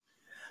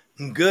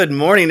Good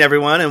morning,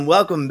 everyone, and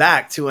welcome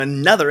back to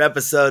another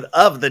episode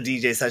of the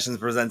DJ Sessions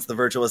Presents the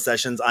Virtual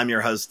Sessions. I'm your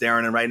host,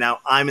 Darren, and right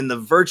now I'm in the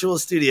virtual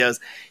studios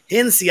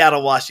in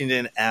Seattle,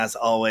 Washington, as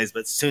always,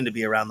 but soon to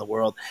be around the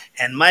world.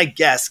 And my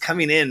guest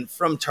coming in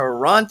from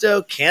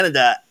Toronto,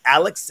 Canada,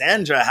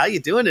 Aleksandra. How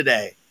you doing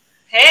today?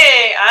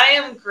 Hey, I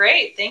am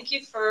great. Thank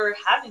you for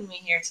having me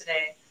here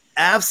today.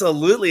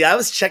 Absolutely. I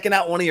was checking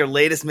out one of your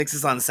latest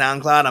mixes on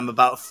SoundCloud. I'm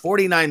about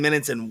 49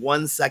 minutes and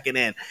 1 second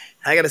in.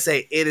 I got to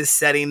say, it is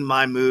setting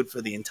my mood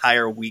for the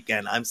entire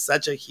weekend. I'm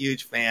such a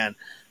huge fan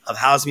of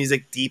house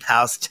music, deep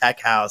house, tech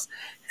house.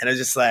 And it's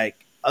just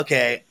like,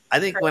 okay,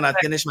 I think when I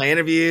Perfect. finish my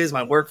interviews,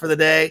 my work for the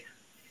day,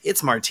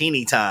 it's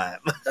martini time.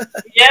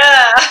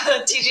 Yeah,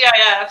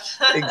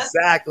 TGIF.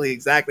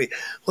 Exactly.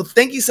 Well,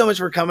 thank you so much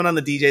for coming on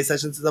the DJ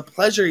sessions. It's a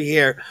pleasure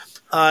here.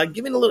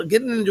 Getting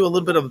into a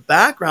little bit of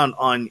background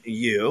on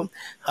you.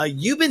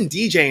 You've been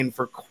DJing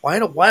for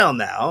quite a while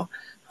now,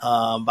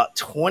 about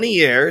 20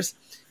 years,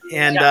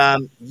 and Yeah,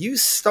 you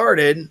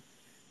started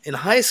in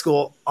high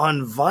school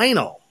on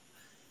vinyl.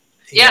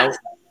 You yeah,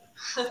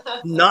 know,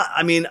 not.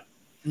 I mean,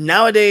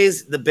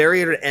 nowadays the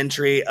barrier to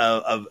entry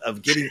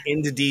of getting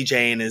into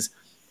DJing is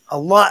a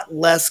lot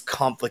less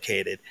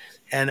complicated,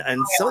 and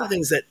some of the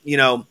things that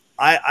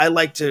I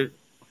like to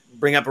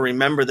bring up and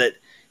remember that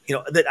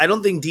that I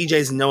don't think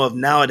DJs know of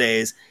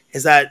nowadays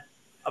is that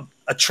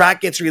a track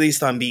gets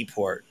released on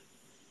Beatport.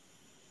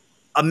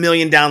 A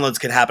million downloads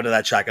could happen to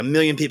that track. A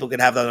million people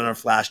could have that on a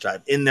flash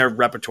drive in their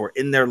repertoire,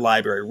 in their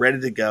library, ready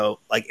to go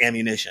like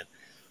ammunition.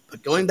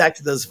 But going back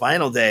to those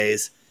vinyl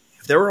days,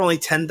 if there were only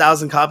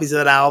 10,000 copies of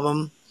that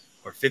album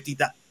or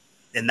 50,000,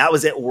 and that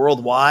was it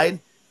worldwide,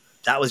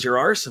 that was your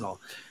arsenal.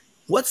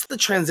 What's the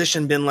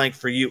transition been like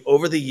for you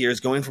over the years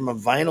going from a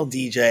vinyl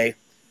DJ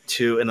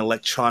to an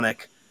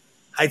electronic,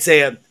 I'd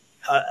say an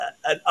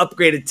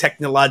upgraded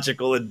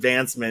technological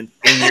advancement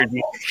in your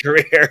DJ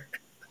career?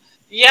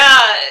 yeah.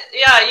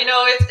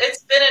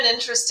 It's been an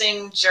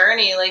interesting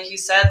journey, like you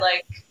said.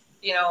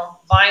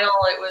 Vinyl.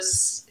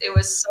 It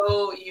was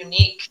so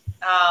unique,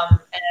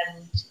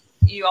 and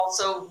you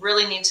also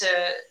really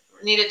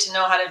needed to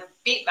know how to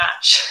beat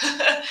match.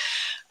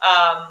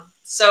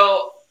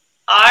 So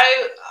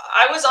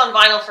I was on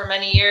vinyl for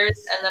many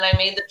years, and then I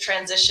made the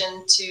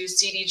transition to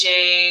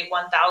CDJ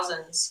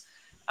 1000s,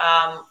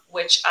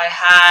 which I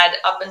had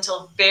up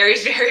until very,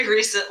 very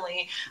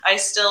recently. I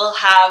still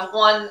have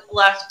one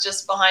left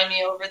just behind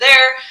me over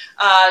there,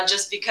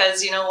 just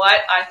because, you know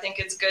what, I think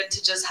it's good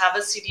to just have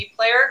a CD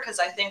player, because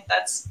I think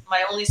that's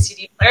my only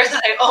CD player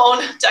that I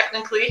own,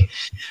 technically.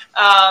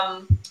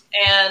 Um,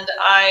 and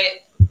I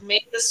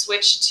made the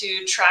switch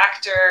to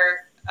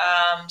Tractor,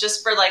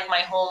 just for like my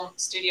home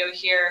studio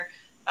here,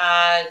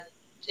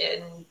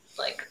 in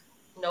like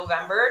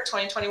November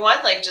 2021,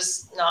 like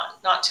just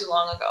not too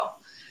long ago.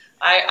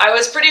 I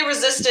was pretty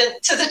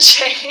resistant to the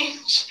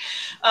change.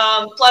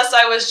 Plus,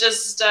 I was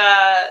just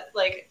I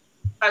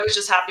was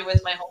just happy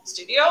with my home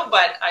studio,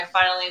 but I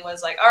finally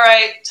was like, all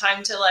right,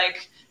 time to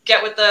like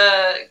get with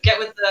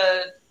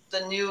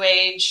the new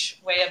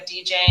age way of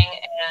DJing.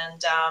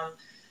 And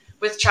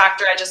with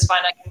Tractor, I just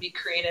find I can be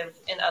creative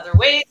in other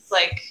ways.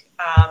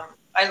 I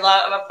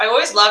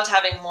always loved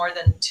having more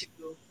than two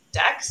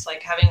decks,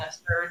 like having a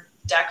third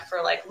deck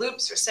for like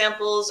loops or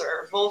samples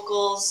or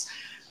vocals,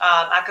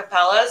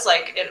 acapellas.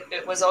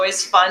 It was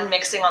always fun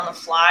mixing on the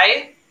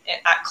fly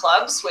at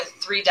clubs with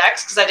three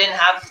decks, because I didn't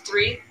have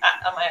three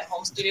at my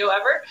home studio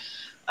ever.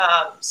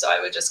 So I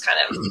would just kind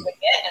of wing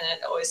it, and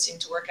it always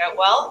seemed to work out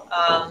well.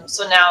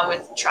 So now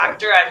with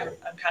Tractor,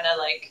 I'm kind of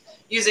like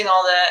using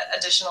all the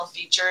additional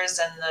features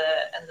and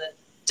the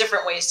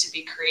different ways to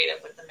be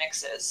creative with the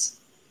mixes.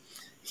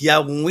 Yeah,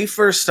 when we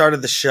first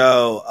started the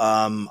show,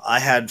 I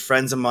had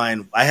friends of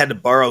mine. I had to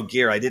borrow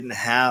gear. I didn't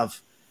have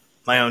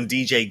my own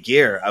DJ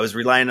gear. I was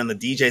relying on the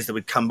DJs that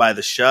would come by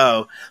the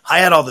show. I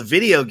had all the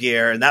video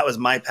gear, and that was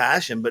my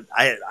passion. But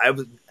I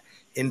was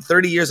in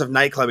 30 years of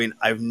nightclubbing,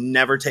 I've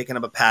never taken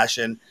up a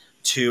passion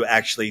to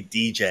actually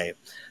DJ.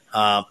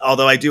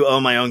 Although I do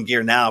own my own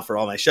gear now for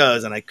all my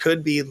shows, and I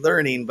could be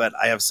learning, but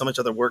I have so much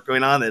other work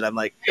going on that I'm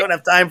like, don't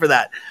have time for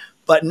that.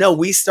 But no,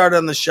 we started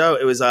on the show.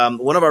 It was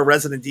one of our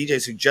resident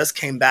DJs who just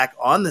came back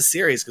on the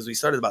series because we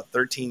started about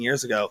 13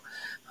 years ago.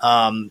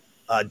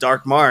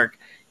 Dark Mark,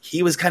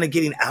 he was kind of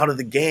getting out of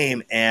the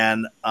game,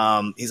 and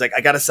he's like,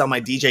 I got to sell my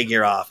DJ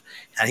gear off.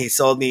 And he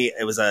sold me,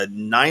 it was a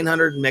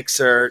 900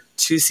 mixer,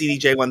 two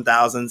CDJ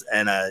 1000s,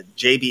 and a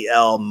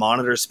JBL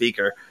monitor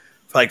speaker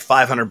for like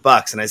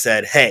 $500. And I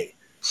said, hey,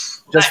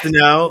 just to Nice.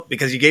 know,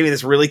 because you gave me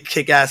this really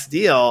kick-ass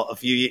deal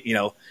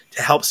to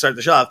help start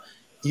the shop,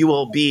 you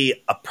will be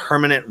a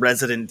permanent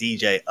resident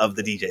DJ of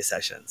the DJ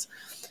sessions.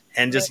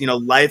 And just,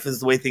 life is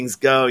the way things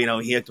go.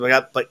 He hooked me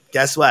up. But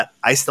guess what?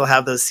 I still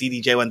have those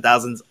CDJ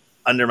 1000s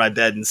under my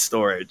bed in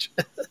storage.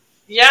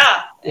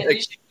 Yeah, and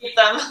you should keep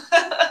them.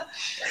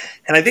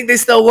 And I think they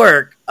still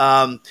work.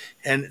 And,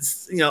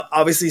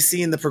 obviously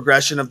seeing the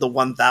progression of the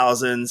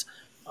 1000s,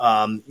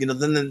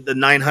 then the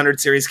 900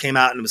 series came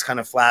out and it was kind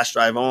of flash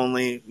drive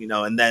only,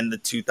 and then the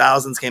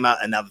 2000s came out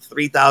and now the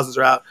 3000s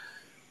are out.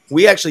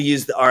 We actually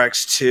used the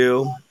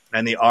RX2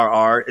 and the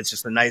RR. It's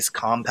just a nice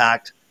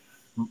compact,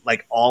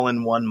 like all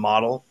in one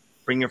model.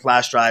 Bring your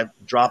flash drive,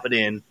 drop it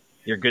in,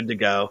 you're good to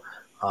go.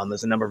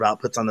 There's a number of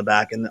outputs on the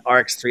back, and the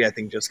RX3 I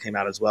think just came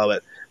out as well.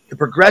 But the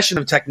progression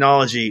of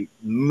technology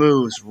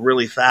moves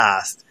really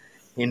fast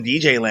in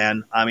DJ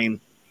land. I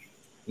mean,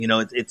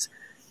 it'd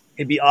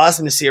be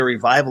awesome to see a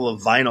revival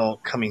of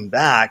vinyl coming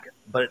back,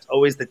 but it's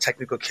always the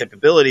technical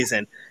capabilities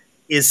and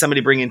is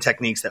somebody bringing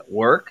techniques that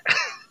work?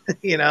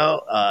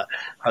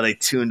 Are they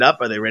tuned up?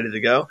 Are they ready to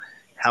go?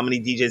 How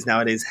many DJs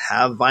nowadays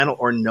have vinyl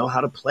or know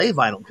how to play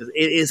vinyl? Because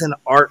it is an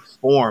art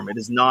form. It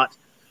is not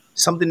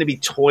something to be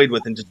toyed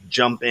with and just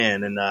jump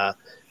in. And I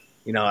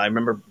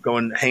remember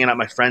hanging out at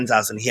my friend's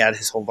house, and he had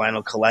his whole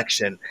vinyl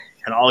collection,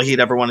 and all he'd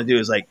ever want to do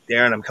is like,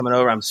 Darren, I'm coming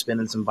over, I'm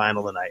spinning some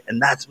vinyl tonight,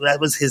 and that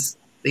was his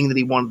thing that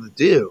he wanted to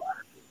do.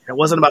 And it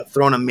wasn't about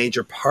throwing a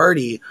major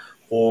party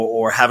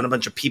or having a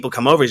bunch of people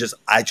come over. It's just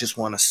I just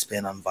want to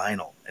spin on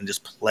vinyl and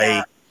just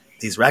play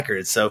these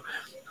records. So,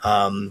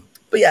 but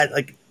yeah,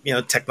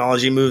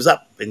 technology moves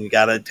up, and you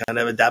got to kind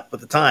of adapt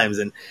with the times.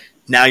 And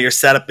now your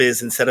setup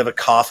is, instead of a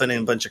coffin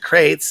and a bunch of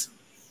crates,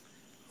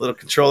 a little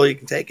controller you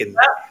can take and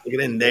plug it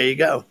in. There you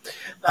go.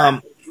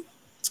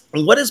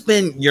 What has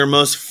been your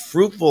most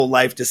fruitful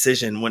life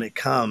decision when it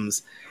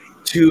comes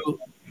to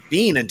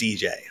being a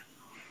DJ,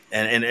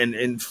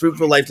 and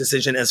fruitful life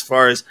decision as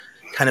far as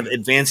kind of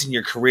advancing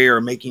your career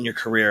or making your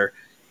career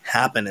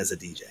happen as a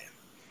DJ?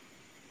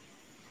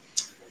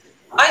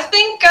 I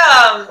think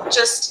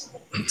just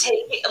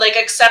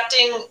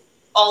accepting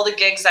all the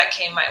gigs that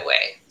came my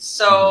way.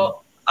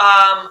 So,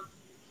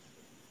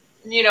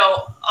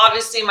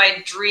 obviously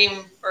my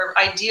dream or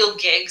ideal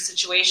gig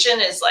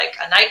situation is like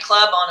a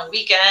nightclub on a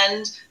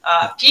weekend,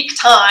 peak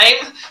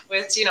time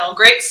with,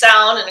 great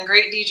sound and a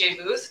great DJ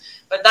booth.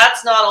 But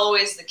that's not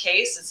always the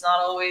case. It's not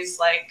always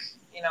like,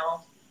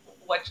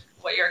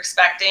 what you're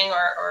expecting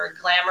or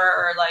glamour,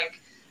 or like,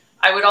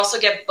 I would also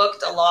get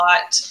booked a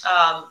lot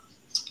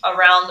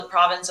around the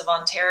province of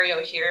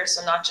Ontario here.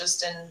 So not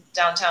just in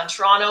downtown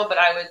Toronto, but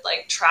I would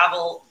like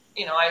travel,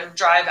 I would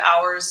drive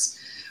hours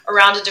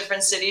around to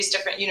different cities,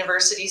 different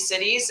university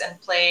cities,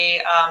 and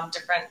play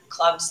different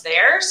clubs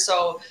there.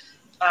 So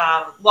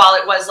while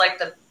it was like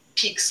the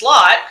peak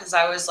slot, because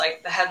I was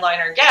like the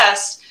headliner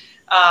guest,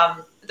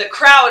 the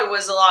crowd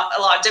was a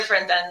lot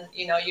different than,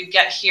 you'd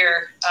get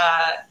here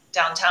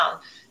downtown.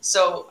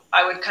 So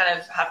I would kind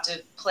of have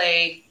to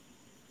play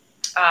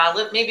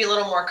maybe a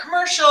little more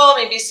commercial,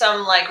 maybe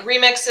some like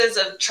remixes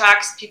of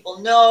tracks people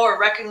know or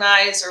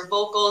recognize, or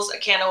vocals. I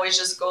can't always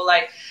just go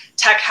like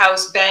tech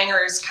house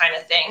bangers kind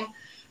of thing.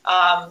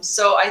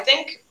 So I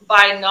think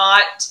by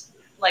not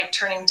like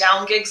turning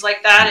down gigs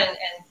like that, and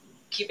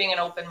keeping an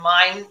open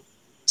mind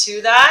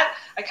to that,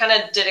 I kind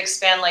of did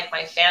expand like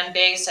my fan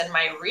base and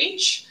my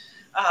reach.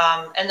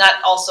 And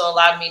that also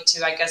allowed me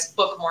to, I guess,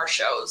 book more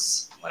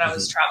shows when I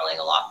was traveling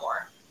a lot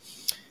more.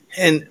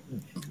 And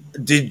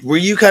were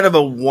you kind of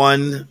a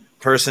one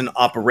person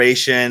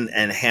operation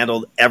and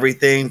handled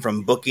everything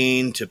from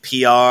booking to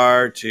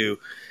PR to,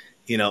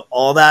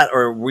 all that?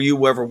 Or were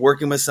you ever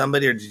working with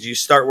somebody, or did you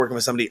start working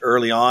with somebody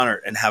early on,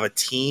 and have a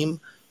team,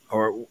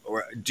 or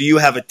do you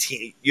have a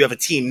team? You have a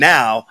team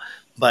now,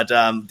 but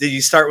did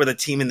you start with a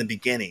team in the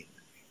beginning?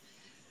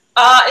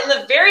 In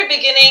the very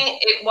beginning,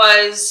 it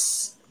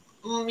was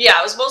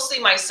mostly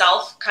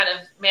myself kind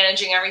of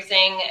managing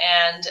everything.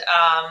 And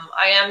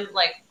I am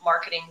like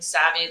marketing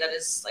savvy. That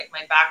is like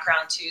my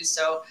background too.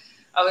 So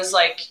I was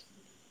like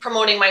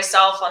promoting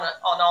myself on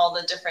all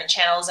the different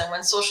channels. And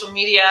when social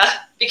media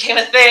became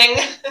a thing,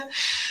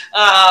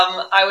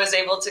 I was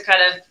able to kind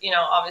of,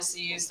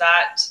 obviously use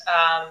that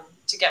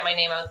to get my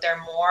name out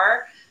there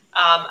more.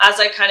 As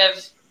I kind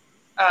of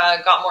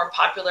got more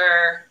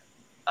popular,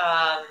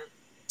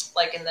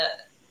 like in the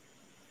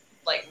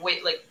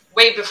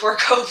way before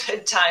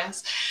COVID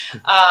times,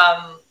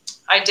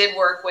 I did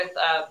work with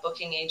a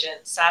booking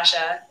agent,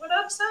 Sasha. What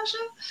up,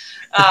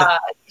 Sasha?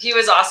 He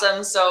was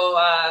awesome. So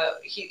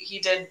he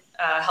did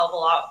help a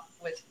lot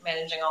with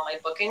managing all my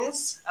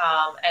bookings,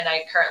 and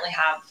I currently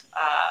have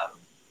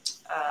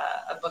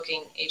a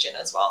booking agent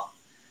as well.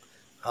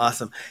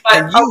 Awesome.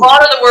 But a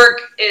lot of the work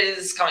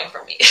is coming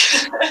from me.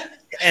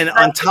 And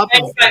on top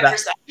of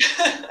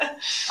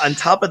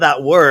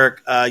that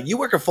work, you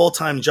work a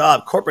full-time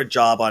job, corporate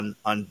job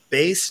on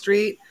Bay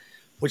Street,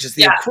 which is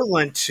the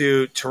equivalent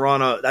to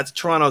Toronto. That's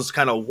Toronto's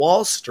kind of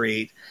Wall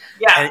Street.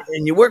 Yeah.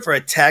 And you work for a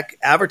tech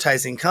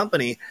advertising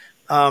company.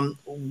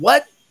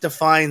 What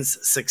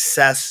defines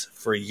success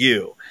for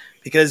you?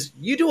 Because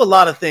you do a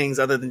lot of things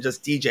other than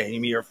just DJing. I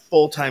mean, your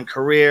full-time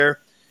career.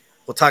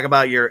 We'll talk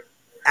about your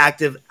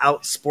active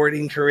out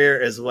sporting career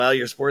as well,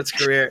 your sports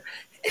career,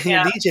 and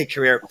your DJ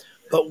career.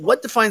 But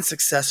what defines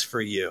success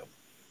for you?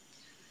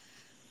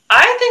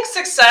 I think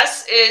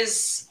success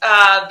is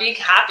being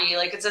happy.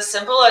 Like, it's as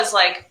simple as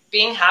like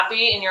being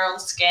happy in your own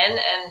skin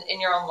and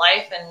in your own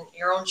life and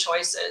your own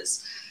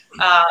choices.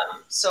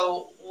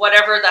 So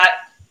whatever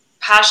that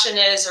passion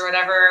is or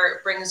whatever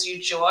brings you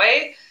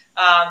joy.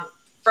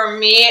 For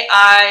me,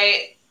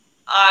 I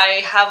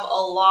I have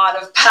a lot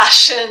of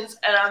passions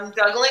and I'm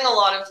juggling a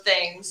lot of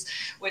things,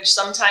 which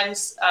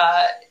sometimes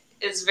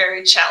is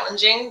very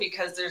challenging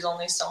because there's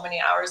only so many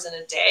hours in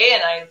a day,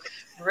 and I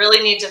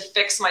really need to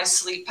fix my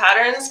sleep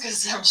patterns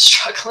because I'm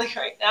struggling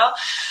right now.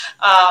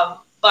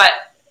 But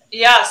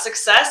yeah,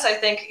 success, I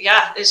think,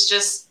 yeah, is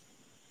just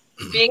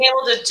being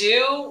able to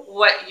do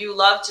what you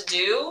love to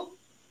do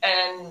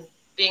and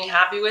being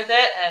happy with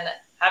it and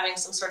having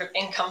some sort of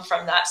income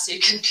from that so you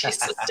can be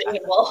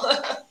sustainable.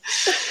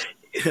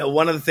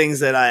 One of the things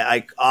that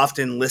I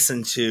often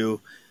listen to,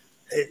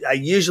 I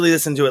usually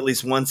listen to at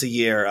least once a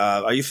year.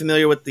 Are you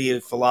familiar with the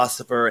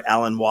philosopher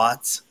Alan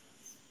Watts?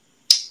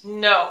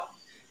 No.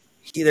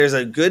 There's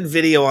a good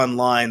video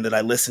online that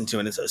I listen to,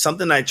 and it's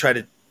something I try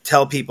to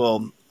tell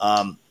people.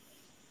 And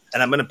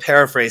I'm going to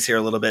paraphrase here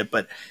a little bit,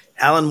 but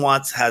Alan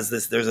Watts has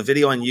this. There's a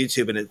video on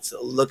YouTube, and it's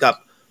look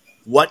up,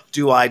 "What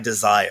do I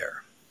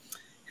desire?"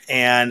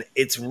 And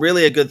it's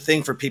really a good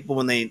thing for people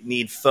when they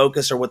need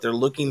focus or what they're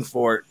looking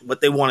for, what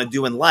they want to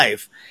do in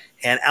life.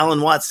 And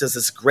Alan Watts does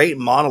this great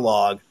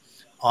monologue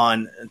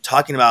on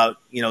talking about,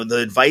 the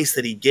advice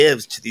that he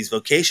gives to these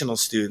vocational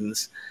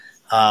students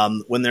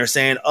when they're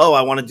saying, "Oh,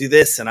 I want to do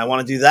this and I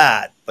want to do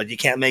that," but you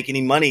can't make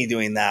any money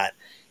doing that.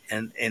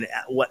 And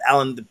what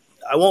Alan,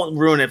 I won't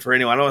ruin it for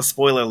anyone. I don't want to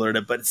spoiler alert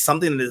it, but it's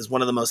something that is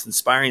one of the most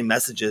inspiring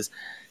messages.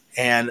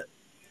 And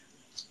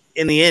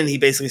in the end, he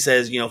basically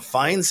says,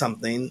 find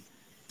something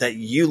that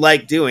you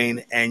like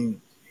doing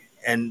and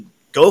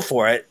go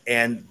for it,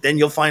 and then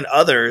you'll find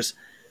others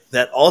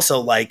that also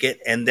like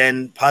it, and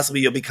then possibly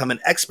you'll become an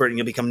expert and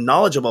you'll become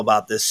knowledgeable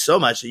about this so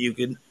much that you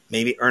can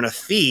maybe earn a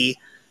fee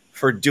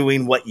for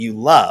doing what you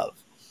love.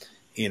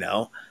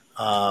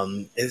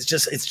 It's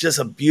just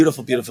a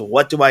beautiful, beautiful.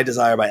 What Do I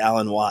Desire by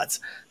Alan Watts.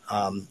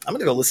 I'm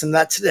gonna go listen to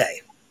that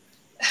today.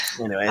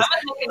 Anyways, I'm going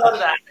to make a note of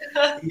that.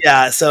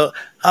 yeah. So,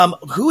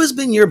 who has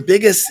been your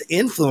biggest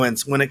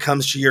influence when it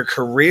comes to your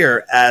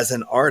career as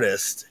an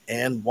artist,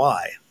 and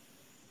why?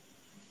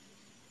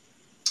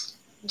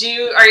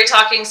 Are you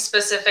talking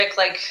specific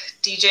like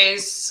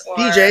DJs or?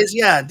 DJs,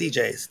 yeah,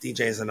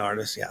 DJs and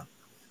artists, yeah.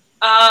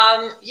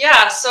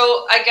 Yeah,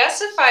 so I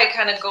guess if I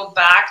kind of go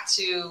back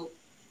to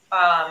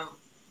um,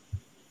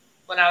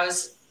 when I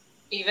was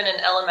even in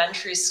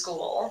elementary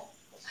school,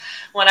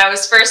 when I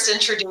was first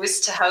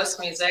introduced to house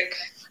music,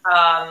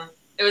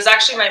 it was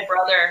actually my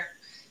brother.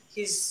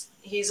 He's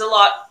a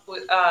lot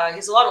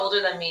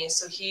older than me,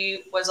 so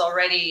he was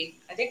already.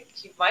 I think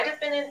he might have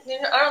been in.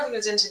 I don't think he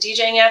was into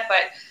DJing yet,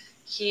 but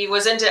he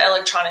was into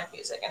electronic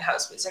music and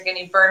house music, and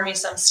he burned me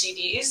some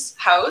CDs,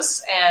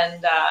 house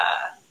and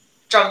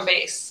drum and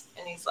bass,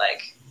 and he's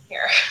like,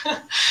 "Here,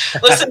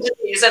 listen to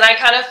these," and I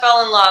kind of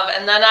fell in love,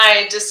 and then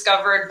I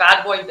discovered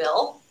Bad Boy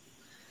Bill.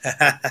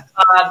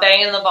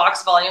 Bang in the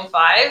Box Volume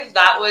 5.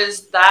 I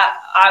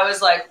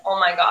was like, oh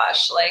my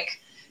gosh, like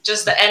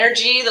just the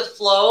energy, the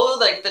flow,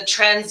 like the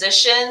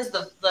transitions,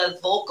 the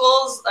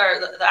vocals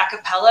or the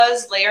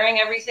acapellas, layering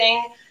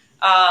everything,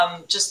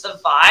 just the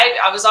vibe.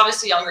 I was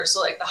obviously younger, so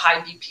like the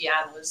high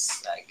BPM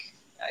was like,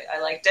 I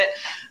liked it.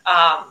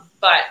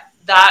 But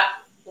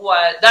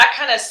that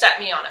kind of set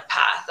me on a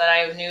path that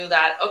I knew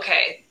that,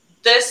 okay,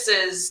 this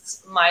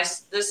is my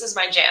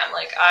jam.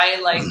 Like I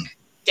like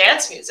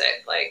dance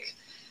music, like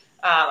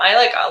I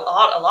like a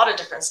lot of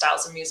different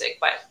styles of music,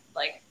 but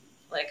like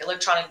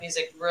electronic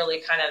music really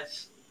kind of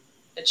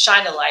it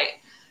shined a light.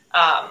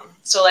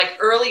 So like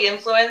early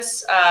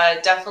influence,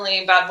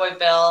 definitely Bad Boy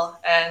Bill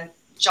and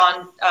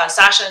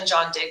Sasha and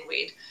John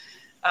Digweed.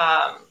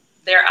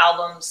 Their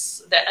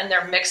albums and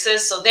their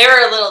mixes, so they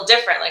were a little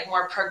different, like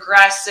more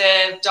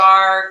progressive,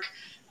 dark.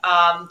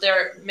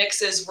 Their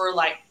mixes were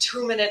like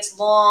 2 minutes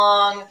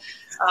long,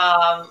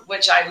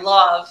 which I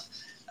love.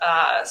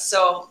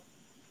 So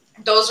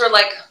those were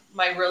like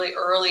my really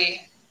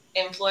early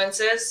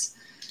influences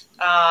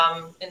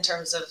in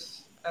terms of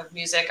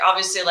music.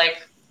 Obviously,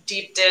 like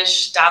Deep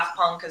Dish, Daft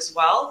Punk as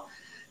well.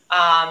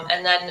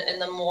 And then in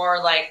the more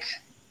like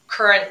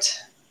current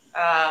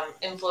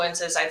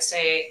influences, I'd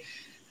say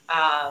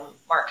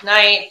Mark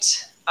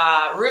Knight,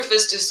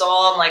 Rufus Du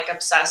Sol. I'm like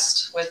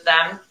obsessed with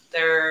them.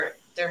 Their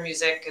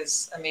music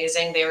is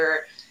amazing. They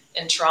were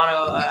in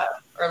Toronto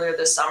earlier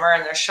this summer,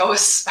 and their show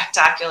was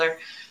spectacular.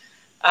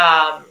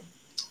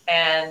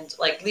 And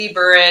like Lee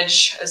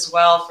Burridge as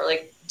well for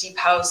like deep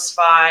house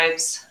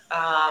vibes,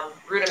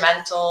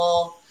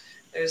 Rudimental.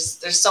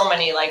 There's so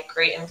many like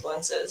great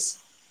influences.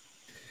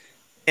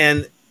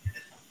 And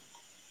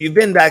you've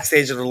been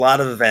backstage at a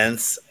lot of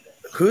events.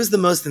 Who's the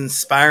most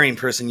inspiring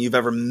person you've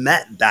ever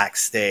met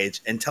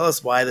backstage? And tell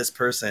us why this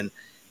person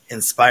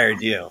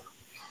inspired you.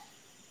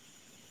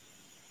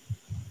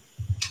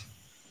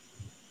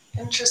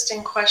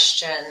 Interesting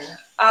question.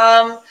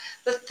 The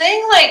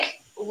thing,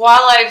 like,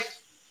 while I've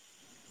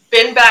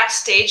been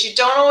backstage, you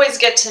don't always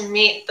get to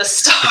meet the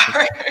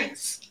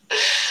stars.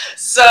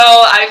 So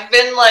I've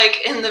been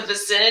like in the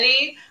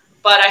vicinity,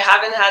 but I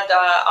haven't had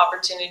the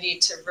opportunity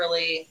to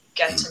really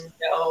get to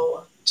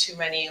know too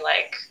many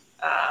like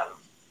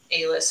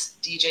A-list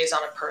DJs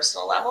on a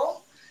personal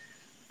level.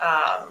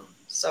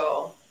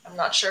 So I'm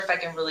not sure if I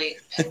can really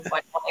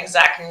pinpoint one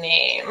exact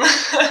name.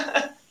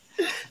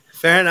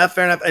 Fair enough.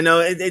 Fair enough. I know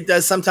it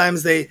does.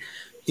 Sometimes they,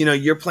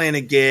 you're playing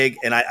a gig,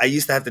 and I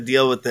used to have to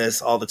deal with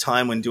this all the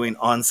time when doing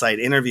on-site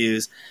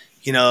interviews.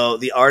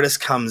 The artist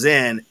comes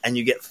in, and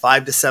you get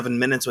 5 to 7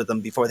 minutes with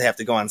them before they have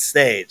to go on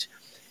stage,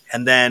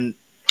 and then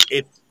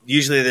if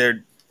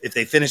usually if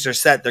they finish their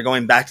set, they're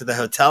going back to the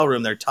hotel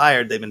room. They're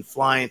tired. They've been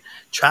flying,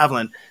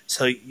 traveling,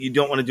 so you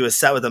don't want to do a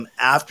set with them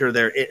after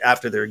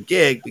their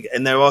gig,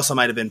 and they also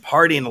might have been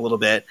partying a little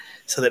bit,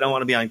 so they don't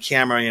want to be on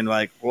camera and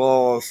like,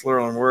 whoa,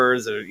 slurring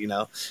words or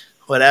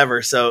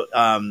whatever. So,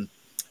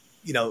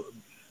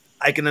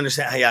 I can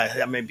understand how, yeah,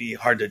 that may be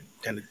hard to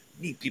kind of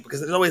meet people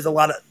because there's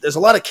a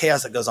lot of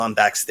chaos that goes on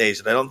backstage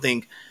that I don't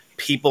think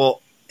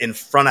people in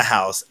front of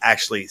house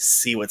actually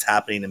see what's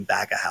happening in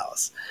back of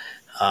house.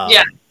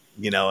 Yeah.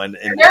 And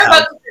they're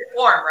about to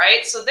perform,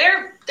 right? So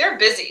they're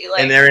busy.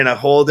 Like, and they're in a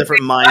whole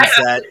different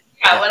mindset.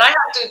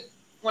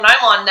 When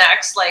I'm on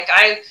next, like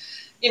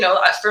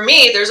for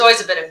me, there's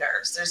always a bit of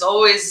nerves. There's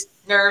always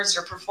nerves.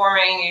 You're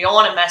performing. You don't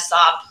want to mess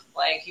up.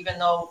 Like, even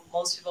though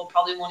most people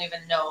probably won't even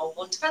know.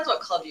 Well, it depends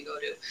what club you go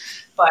to.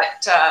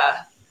 But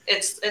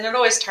it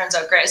always turns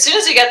out great. As soon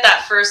as you get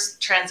that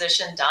first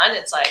transition done,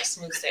 it's like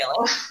smooth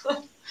sailing.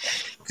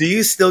 Do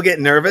you still get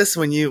nervous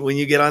when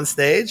you get on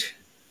stage?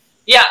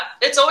 Yeah,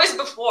 it's always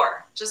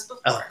just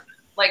before. Oh.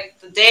 Like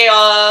the day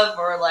of,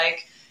 or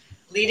like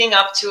leading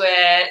up to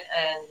it,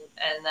 and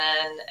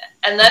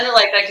then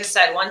like I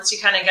said, once you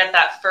kind of get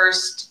that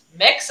first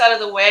mix out of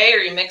the way, or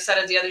you mix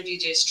out of the other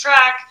DJ's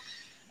track,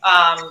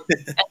 and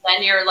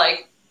then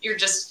you're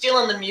just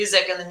feeling the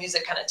music, and the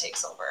music kind of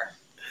takes over.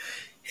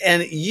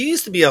 And you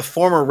used to be a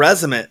former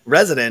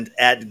resident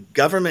at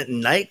Government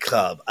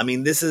Nightclub. I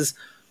mean, this is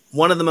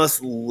one of the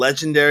most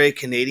legendary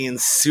Canadian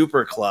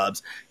super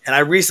clubs. And I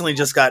recently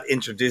just got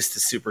introduced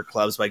to super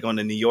clubs by going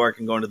to New York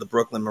and going to the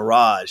Brooklyn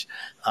Mirage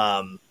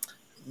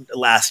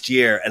last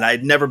year. And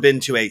I'd never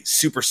been to a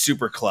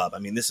super club. I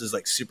mean, this is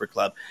like super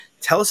club.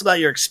 Tell us about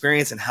your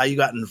experience and how you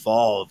got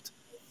involved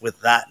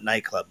with that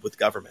nightclub with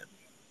Government.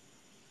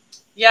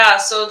 Yeah,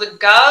 so the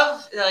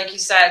Gov, like you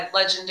said,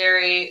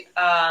 legendary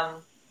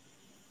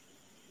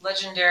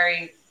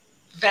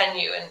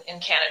venue in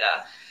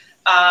Canada.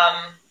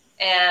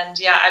 And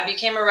yeah, I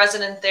became a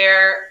resident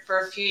there for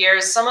a few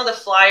years. Some of the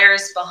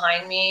flyers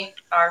behind me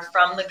are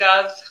from the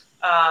Gov.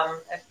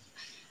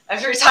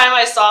 Every time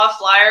I saw a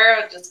flyer,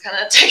 I'd just kind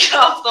of take it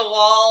off the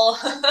wall,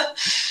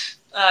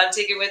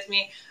 take it with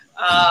me.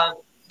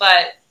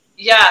 But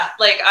yeah,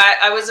 like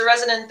I was a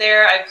resident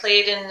there. I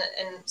played in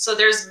so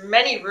there's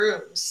many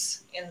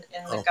rooms in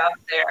the Gov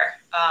there.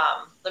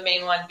 The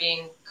main one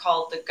being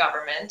called the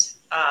Government.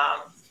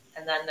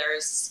 And then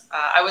there's,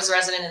 I was a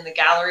resident in the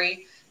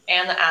gallery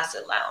and the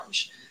Acid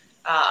Lounge.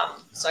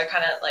 So I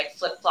kind of like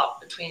flip-flop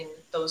between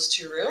those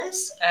two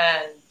rooms.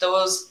 And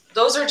those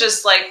are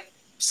just like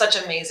such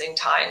amazing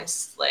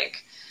times.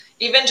 Like,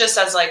 even just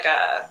as like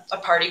a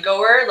party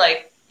goer,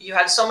 like you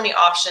had so many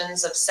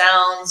options of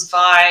sounds,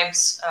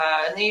 vibes,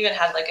 and they even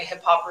had like a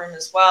hip hop room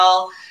as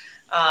well.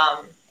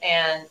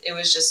 And it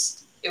was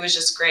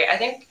just great. I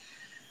think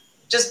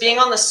just being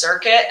on the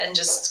circuit and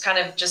just kind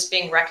of just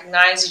being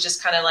recognized, you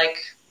just kind of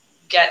like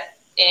get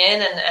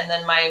in, and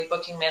then my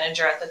booking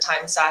manager at the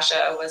time,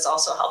 Sasha, was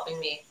also helping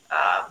me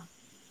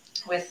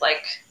with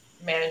like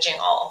managing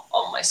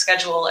all my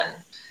schedule and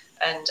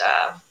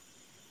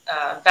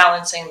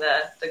balancing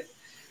the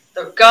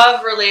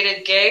Gov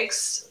related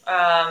gigs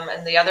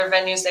and the other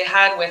venues they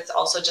had with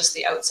also just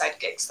the outside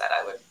gigs that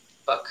I would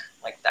book,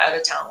 like the out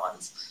of town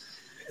ones.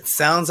 It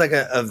sounds like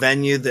a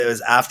venue that was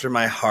after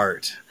my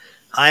heart.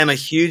 I am a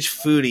huge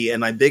foodie,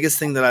 and my biggest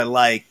thing that I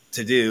like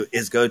to do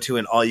is go to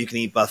an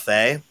all-you-can-eat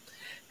buffet.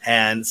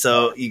 And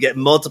so you get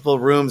multiple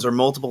rooms or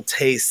multiple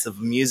tastes of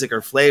music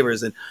or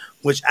flavors, and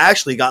which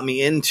actually got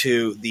me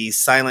into the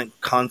silent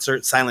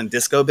concert, silent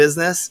disco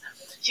business.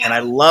 Yeah. And I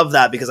love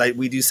that because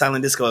we do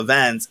silent disco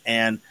events,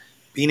 and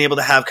being able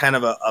to have kind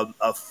of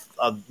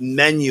a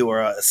menu or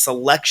a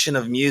selection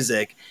of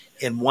music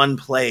in one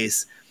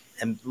place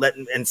and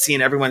seeing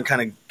everyone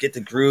kind of get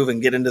the groove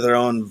and get into their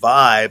own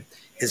vibe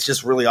is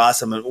just really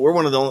awesome. And we're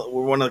one of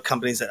the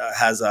companies that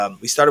has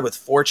we started with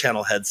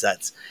 4-channel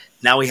headsets.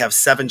 Now we have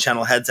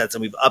 7-channel headsets,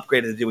 and we've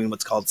upgraded to doing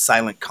what's called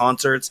silent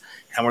concerts,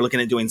 and we're looking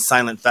at doing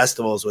silent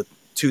festivals with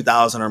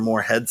 2,000 or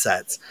more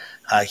headsets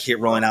here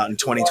rolling out in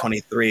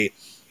 2023.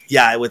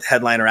 Yeah, with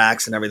headliner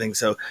acts and everything.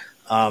 So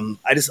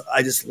I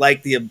just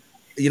like the,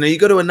 you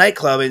go to a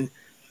nightclub, and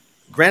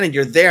granted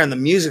you're there and the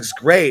music's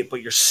great,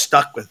 but you're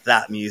stuck with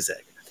that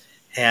music.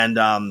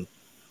 And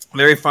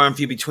very far and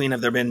few between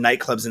have there been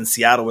nightclubs in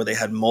Seattle where they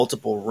had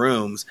multiple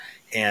rooms.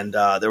 And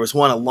there was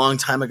one a long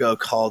time ago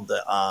called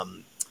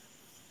the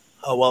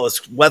it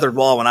was Weathered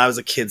Wall when I was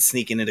a kid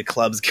sneaking into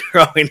clubs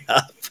growing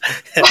up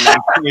at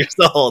 19 years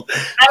old.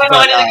 I don't know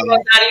anything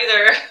about that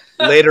either.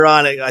 Later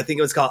on, I think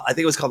it was called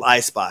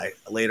I Spy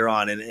later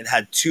on, and it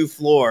had 2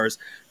 floors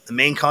The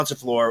main concert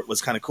floor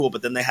was kind of cool,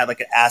 but then they had like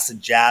an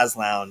acid jazz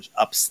lounge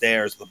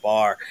upstairs with a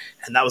bar,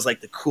 and that was like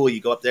the cool. You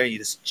go up there, and you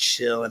just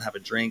chill and have a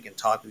drink and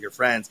talk with your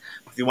friends.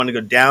 If you want to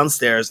go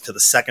downstairs to the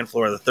second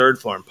floor or the third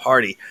floor and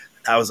party,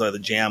 that was where the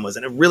jam was,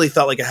 and it really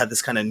felt like it had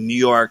this kind of New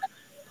York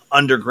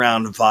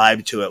underground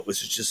vibe to it,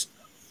 which is just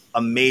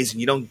amazing.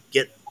 You don't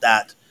get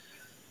that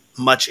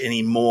much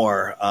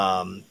anymore.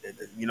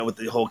 With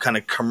the whole kind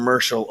of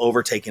commercial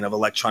overtaking of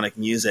electronic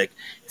music,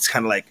 it's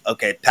kind of like,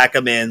 okay, pack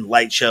them in,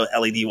 light show,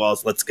 LED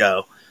walls, let's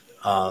go.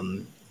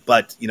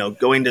 But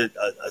going to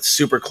a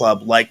super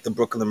club like the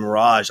Brooklyn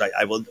Mirage,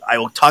 I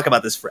will talk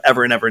about this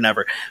forever and ever and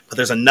ever. But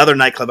there's another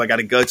nightclub I got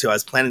to go to. I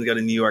was planning to go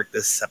to New York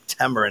this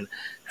September and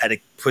had to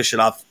push it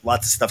off.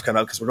 Lots of stuff coming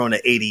up because we're going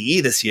to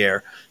ADE this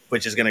year,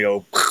 which is going to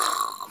go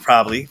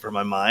probably for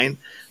my mind.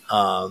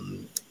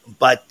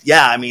 But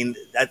yeah, I mean,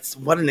 that's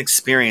what an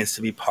experience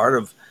to be part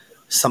of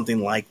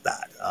something like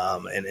that,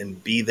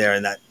 and be there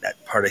in that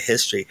part of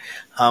history.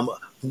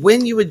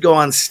 When you would go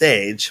on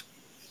stage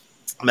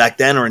back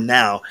then or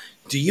now,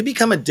 do you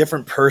become a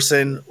different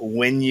person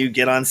when you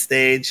get on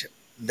stage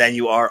than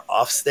you are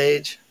off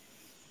stage?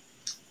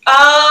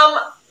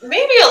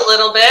 Maybe a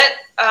little bit.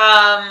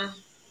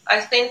 I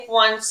think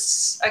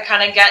once I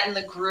kind of get in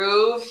the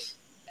groove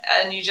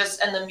and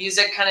the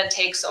music kind of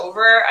takes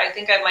over, I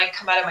think I might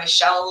come out of my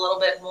shell a little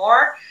bit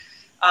more.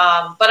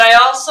 But I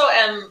also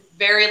am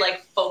very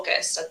like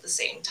focused at the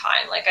same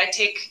time. Like I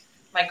take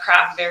my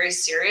craft very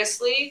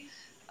seriously,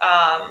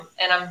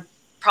 and I'm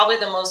probably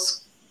the most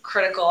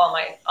critical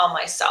on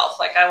myself.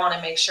 Like I want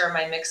to make sure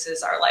my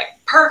mixes are like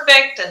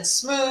perfect and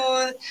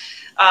smooth,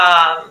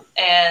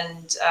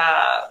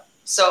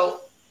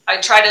 so I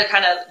try to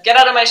kind of get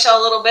out of my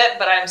shell a little bit,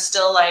 but I'm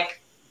still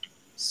like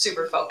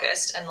super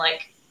focused and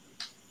like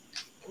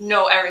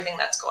know everything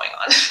that's going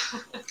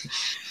on.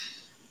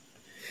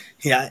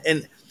 Yeah,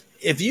 and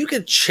if you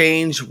could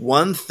change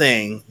one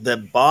thing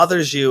that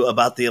bothers you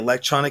about the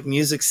electronic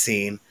music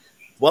scene,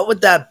 what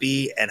would that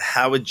be, and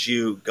how would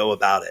you go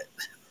about it?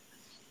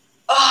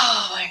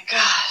 Oh my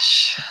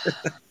gosh.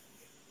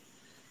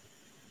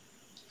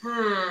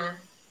 Hmm.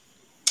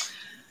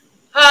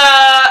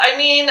 I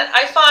mean,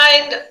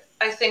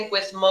 I think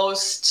with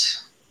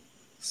most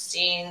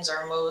scenes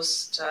or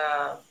most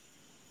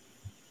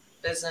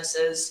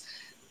businesses,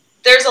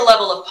 there's a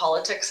level of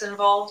politics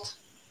involved.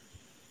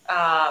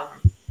 Um,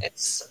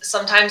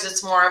 sometimes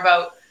it's more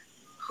about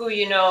who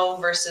you know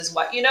versus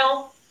what you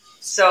know.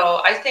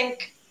 So I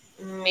think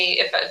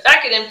if I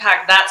could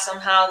impact that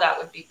somehow, that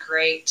would be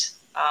great.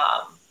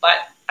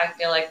 But I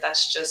feel like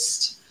that's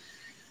just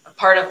a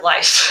part of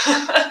life.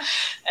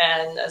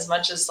 And as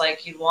much as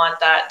like you'd want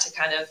that to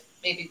kind of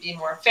maybe be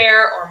more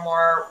fair or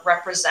more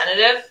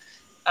representative,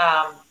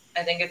 I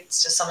think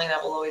it's just something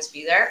that will always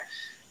be there.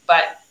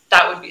 But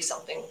that would be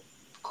something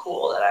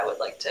cool that I would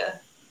like to,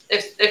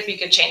 if you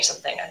could change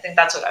something, I think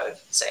that's what I would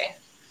say.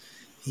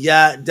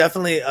 Yeah,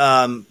 definitely.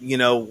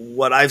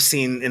 What I've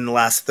seen in the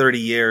last 30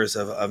 years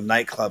of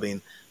night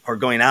clubbing or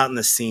going out in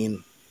the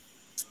scene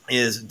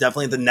is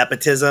definitely the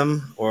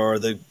nepotism or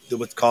the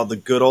what's called the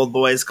good old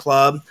boys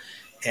club.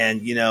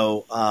 And,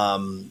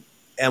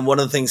 and one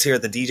of the things here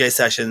at the DJ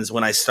sessions,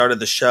 when I started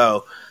the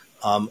show,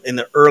 in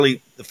the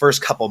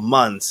first couple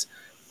months,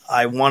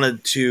 I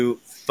wanted to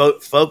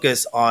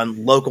focus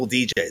on local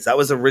DJs. That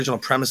was the original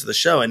premise of the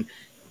show, and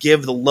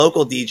give the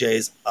local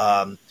DJs.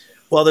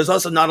 Well, there's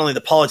also not only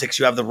the politics;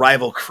 you have the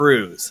rival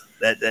crews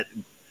that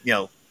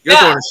you're Yeah,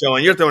 throwing a show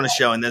and you're throwing a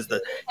show, and there's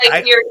the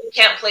like here you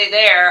can't play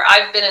there.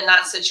 I've been in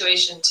that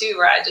situation too,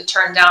 where I had to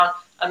turn down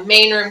a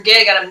main room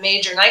gig at a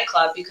major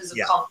nightclub because of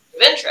yeah, conflict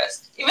of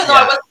interest, even though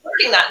I yeah, wasn't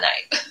working that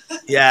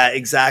night. yeah,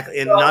 exactly,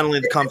 and So not only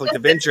the conflict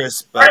of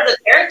interest, part but of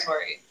the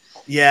territory.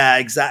 yeah,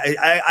 exactly.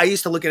 I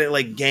used to look at it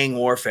like gang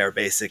warfare,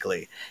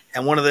 basically.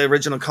 And one of the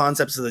original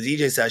concepts of the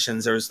DJ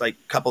sessions, there was like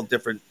a couple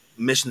different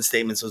mission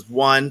statements. Was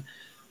one,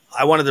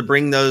 I wanted to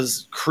bring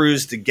those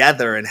crews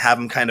together and have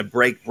them kind of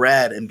break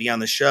bread and be on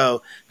the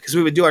show, because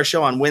we would do our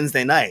show on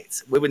Wednesday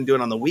nights. We wouldn't do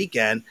it on the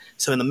weekend.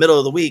 So in the middle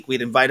of the week,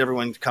 we'd invite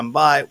everyone to come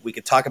by. We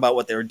could talk about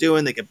what they were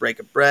doing. They could break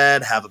a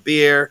bread, have a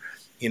beer,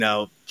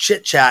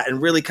 chit chat,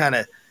 and really kind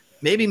of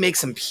maybe make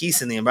some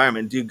peace in the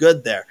environment and do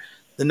good there.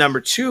 The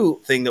number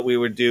two thing that we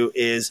would do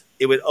is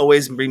it would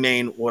always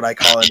remain what I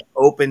call an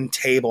open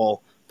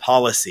table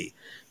policy,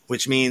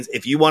 which means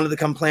if you wanted to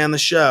come play on the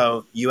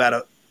show, you had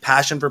a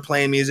passion for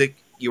playing music,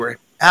 you were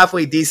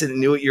halfway decent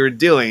and knew what you were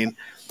doing,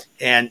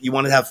 and you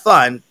wanted to have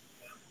fun,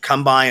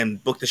 come by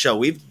and book the show.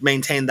 We've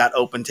maintained that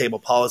open table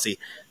policy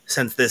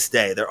since this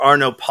day. There are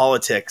no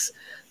politics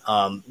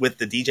with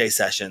the DJ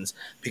sessions,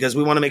 because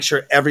we want to make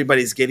sure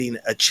everybody's getting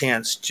a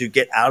chance to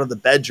get out of the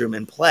bedroom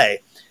and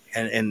play.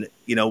 And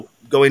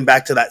going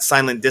back to that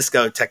silent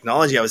disco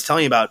technology I was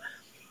telling you about,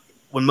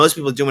 when most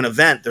people do an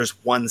event, there's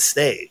one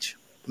stage.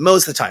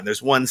 Most of the time,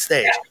 there's one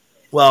stage.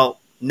 Well,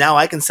 now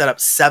I can set up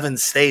 7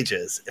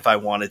 stages if I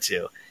wanted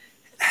to.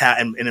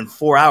 And in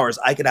 4 hours,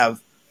 I could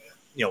have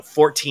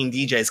 14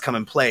 DJs come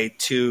and play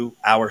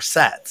 2-hour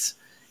sets,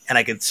 and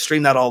I could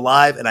stream that all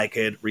live, and I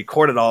could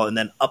record it all and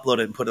then upload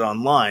it and put it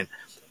online.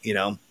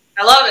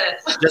 I love it.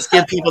 Just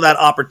give people that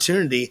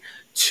opportunity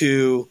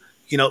to,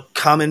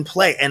 come and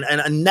play and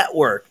a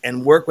network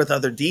and work with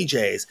other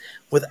DJs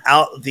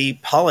without the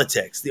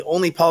politics. The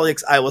only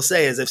politics I will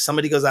say is if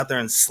somebody goes out there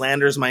and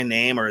slanders my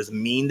name or is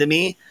mean to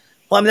me,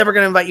 well, I'm never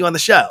going to invite you on the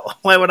show.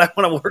 Why would I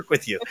want to work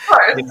with you? Of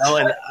course.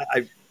 And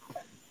I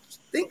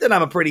think that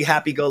I'm a pretty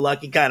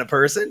happy-go-lucky kind of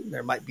person.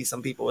 There might be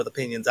some people with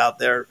opinions out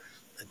there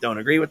that don't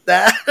agree with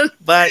that,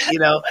 but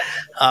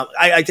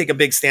I take a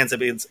big stance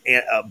against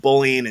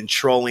bullying and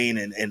trolling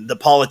and the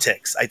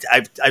politics.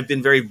 I've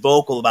been very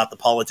vocal about the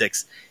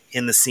politics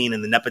in the scene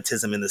and the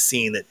nepotism in the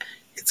scene that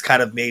it's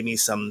kind of made me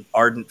some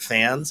ardent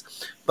fans,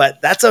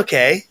 but that's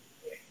okay.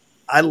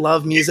 I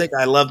love music.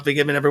 I love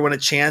giving everyone a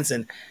chance,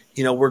 and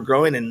we're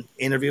growing and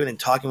interviewing and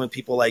talking with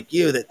people like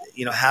you that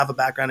have a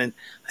background. And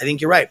I think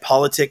you're right.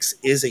 Politics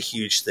is a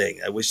huge thing.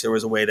 I wish there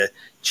was a way to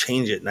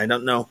change it, and I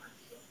don't know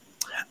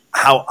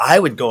how I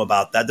would go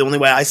about that. The only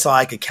way I saw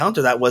I could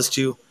counter that was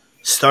to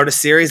start a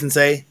series and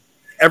say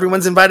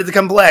everyone's invited to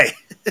come play.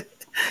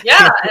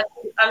 Yeah,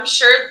 I'm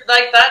sure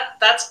like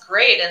that's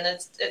great, and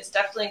it's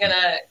definitely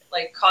gonna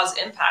like cause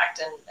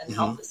impact and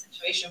help the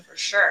situation for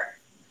sure.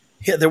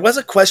 Yeah, there was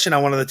a question I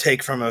wanted to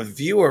take from a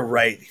viewer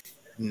right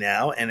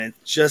now, and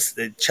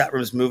the chat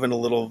room's moving a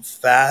little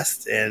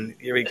fast, and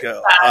here we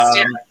go. Fast,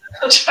 yeah.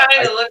 I'm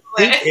trying to look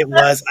away. It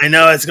was. I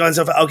know it's going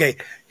so fast. Okay,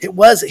 it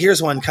was.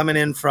 Here's one coming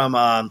in from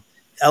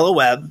Ella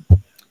Webb,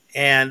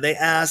 and they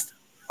asked,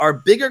 "Are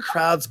bigger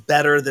crowds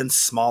better than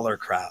smaller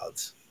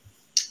crowds?"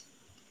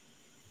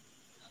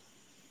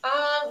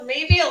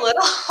 Maybe a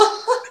little.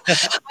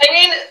 I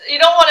mean, you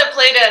don't want to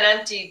play to an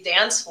empty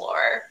dance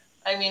floor.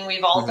 I mean,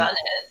 we've all done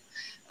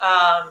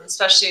it,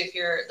 especially if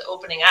you're the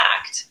opening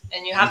act,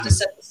 and you have to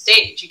set the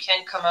stage. You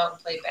can't come out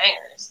and play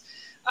bangers.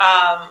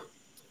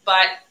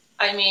 But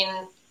I mean,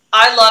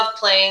 I love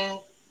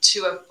playing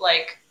to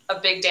a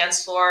big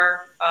dance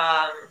floor,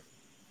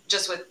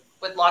 just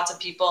with lots of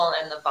people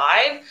and the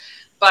vibe.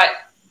 But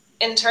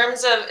in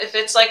terms of if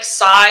it's like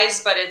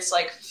size, but it's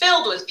like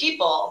filled with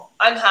people,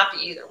 I'm happy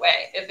either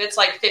way. If it's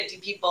like 50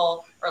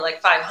 people or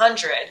like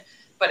 500,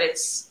 but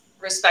it's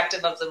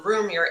respective of the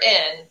room you're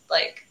in,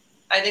 like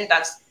I think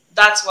that's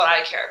what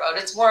I care about.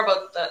 It's more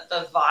about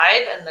the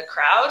vibe and the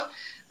crowd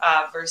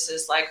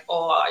versus like,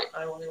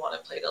 I only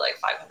want to play to like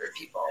 500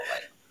 people.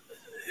 Like,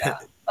 yeah,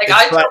 like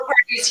I throw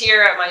parties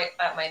here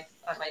at my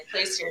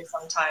place here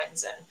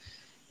sometimes, and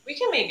we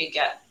can maybe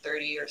get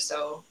 30 or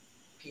so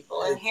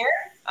people in here.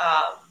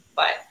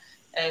 But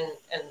and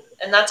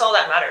that's all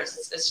that matters.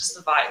 It's just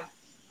the vibe.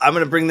 I'm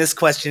going to bring this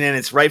question in.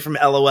 It's right from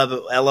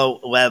Ella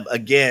Webb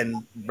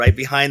again, right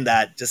behind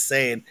that. Just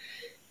saying,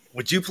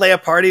 would you play a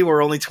party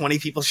where only 20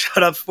 people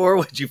showed up for?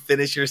 Would you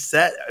finish your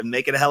set and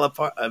make it a hell of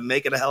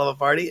a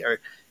party, or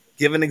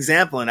give an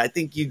example? And I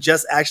think you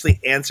just actually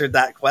answered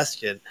that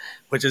question,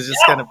 which is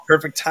just kind of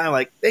perfect time.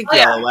 Like, thank you,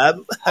 Ella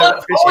Webb. Well,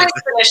 I always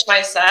finish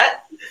my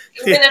set,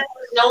 even if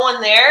there's no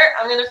one there.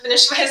 I'm going to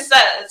finish my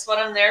set. It's what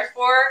I'm there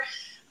for.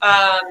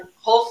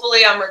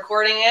 Hopefully I'm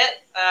recording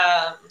it.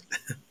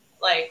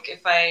 Like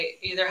if I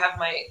either have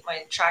my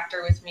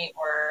tractor with me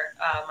or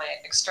my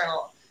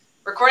external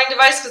recording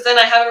device, because then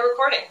I have a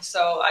recording.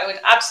 So I would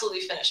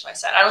absolutely finish my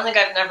set. I don't think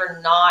I've never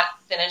not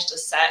finished a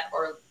set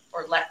or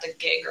left a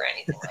gig or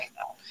anything like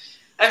that.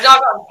 I've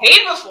not gotten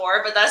paid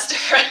before, but that's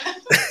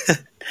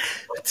different.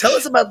 Tell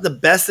us about the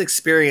best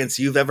experience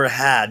you've ever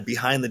had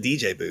behind the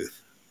DJ booth.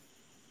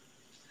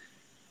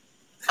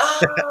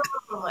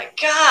 Oh my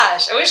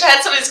gosh. I wish I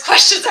had some of these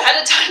questions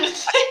ahead of time to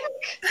think.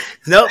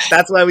 Nope,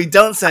 that's why we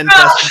don't send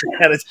questions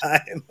ahead of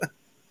time.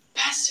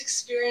 Best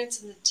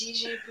experience in the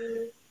DJ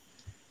booth?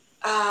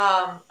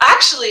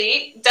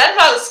 Actually,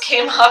 Deadmau5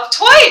 came up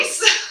twice.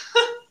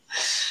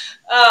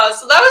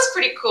 So that was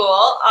pretty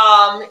cool.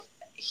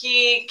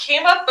 He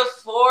came up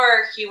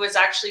before he was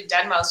actually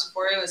Deadmau5,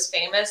 before he was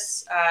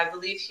famous. I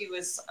believe he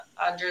was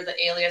under the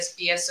alias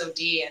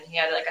BSOD, and he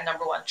had like a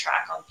 #1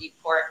 track on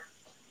Beatport.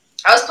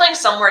 I was playing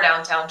somewhere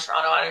downtown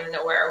Toronto. I don't even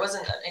know where. It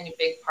wasn't any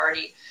big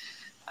party.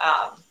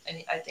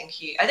 And I think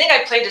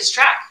I played his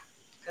track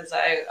because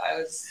I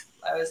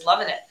was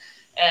loving it.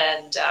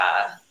 And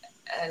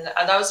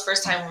that was the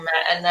first time we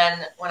met. And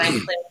then when I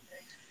played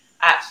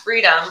at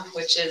Freedom,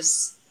 which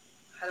is,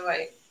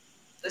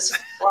 this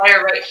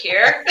flyer right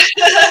here.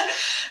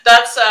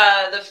 That's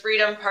the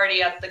Freedom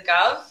party at the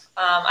Gov.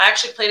 I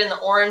actually played in the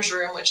Orange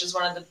Room, which is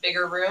one of the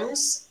bigger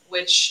rooms,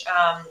 which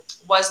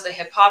was the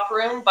hip hop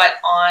room. But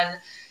on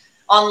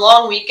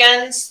long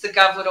weekends, the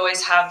Gov would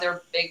always have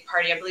their big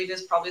party. I believe it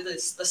was probably the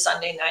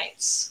Sunday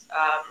nights.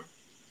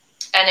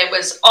 And it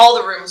was, all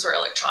the rooms were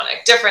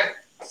electronic, different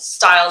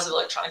styles of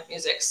electronic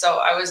music. So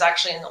I was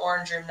actually in the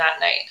Orange Room that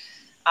night.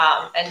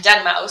 And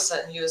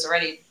Deadmau5, and he was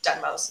already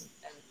Deadmau5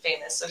 and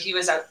famous. So he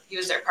was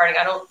there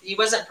partying. He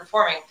wasn't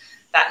performing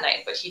that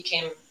night, but he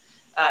came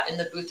in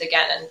the booth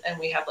again, and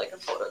we have like a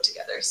photo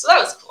together. So that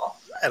was cool.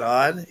 Right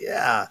on.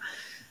 Yeah.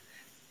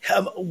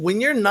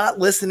 When you're not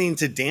listening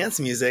to dance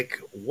music,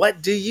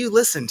 what do you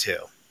listen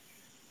to?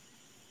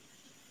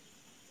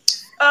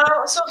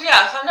 So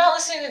yeah, if I'm not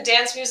listening to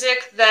dance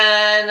music,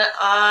 then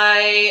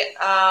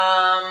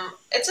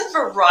it's a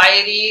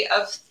variety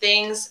of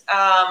things.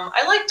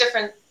 I like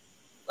different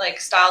like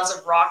styles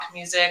of rock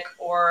music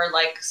or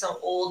like some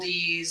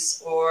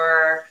oldies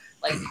or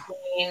like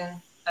Queen.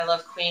 I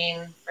love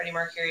Queen, Freddie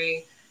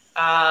Mercury.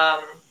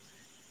 Um,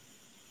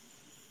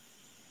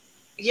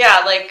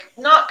 yeah, like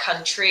not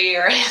country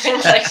or anything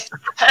like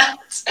that.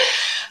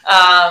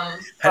 I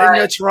didn't But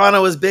know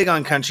Toronto was big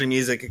on country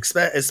music,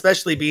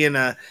 especially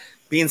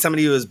being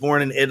somebody who was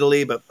born in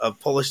Italy but of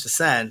Polish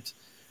descent.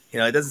 You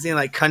know, it doesn't seem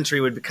like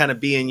country would kind of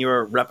be in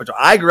your repertoire.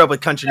 I grew up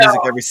with country music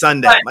no, every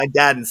Sunday. but My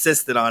dad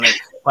insisted on it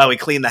while we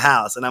cleaned the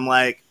house, and I'm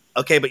like,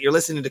 okay, but you're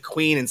listening to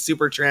Queen and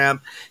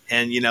Supertramp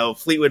and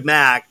Fleetwood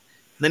Mac.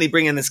 And then he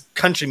bring in this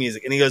country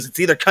music, and he goes, it's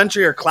either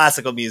country or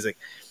classical music.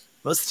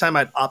 Most of the time,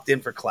 I'd opt in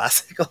for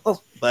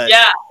classical, but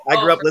yeah. I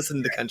Oh, grew up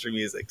listening to country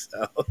music,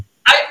 so.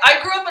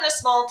 I grew up in a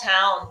small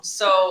town,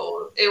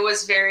 so it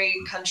was very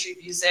country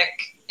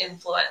music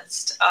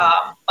influenced.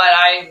 But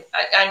I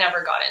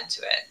never got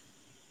into it.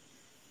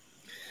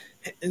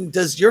 And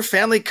does your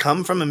family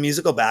come from a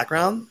musical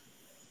background?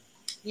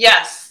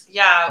 Yes,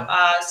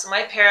 yeah. So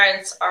my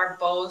parents are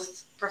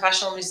both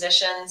professional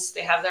musicians.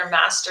 They have their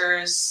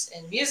masters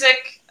in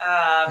music.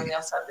 They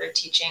also have their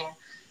teaching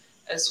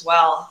as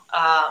well.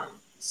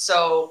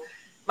 So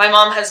my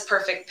mom has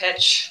perfect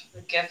pitch,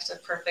 the gift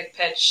of perfect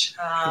pitch.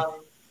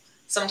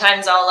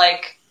 Sometimes I'll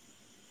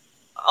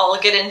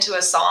get into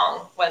a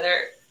song,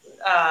 whether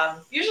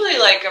usually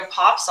like a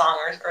pop song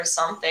or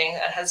something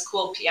that has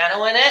cool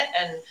piano in it,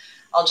 and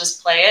I'll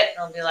just play it and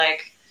I'll be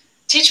like,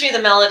 teach me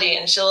the melody,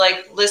 and she'll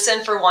like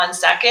listen for 1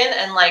 second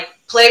and like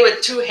play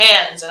with two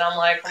hands, and I'm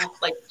like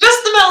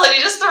just the melody,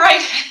 just the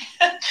right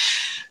hand.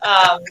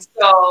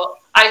 So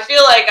I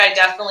feel like I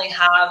definitely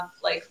have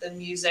like the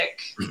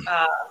music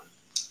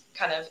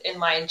kind of in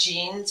my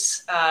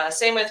genes.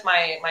 Same with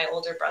my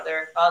older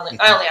brother. I only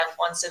have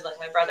one sibling,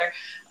 my brother.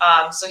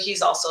 So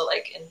he's also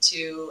like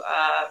into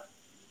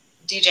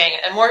DJing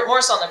and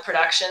more so on the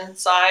production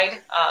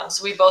side.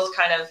 So we both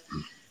kind of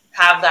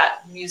have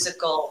that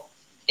musical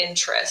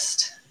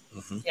interest.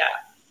 Mm-hmm. Yeah.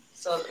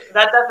 So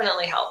that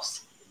definitely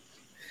helps.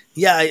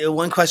 Yeah,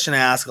 one question I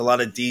ask a lot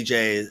of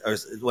DJs, or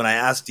when I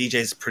ask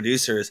DJs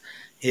producers,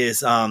 is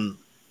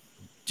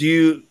do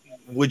you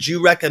would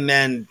you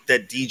recommend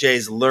that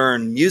DJs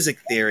learn music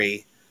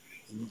theory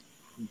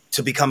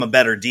to become a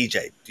better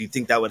DJ? Do you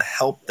think that would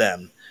help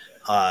them?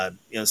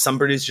 Some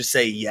producers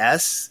say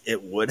yes,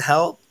 it would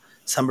help.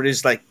 Some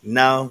producers like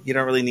no, you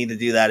don't really need to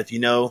do that. If you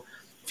know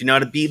how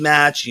to beat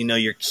match, you know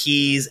your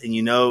keys, and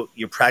you know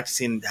you're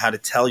practicing how to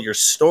tell your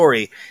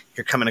story.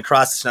 You're coming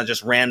across. It's not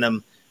just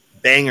random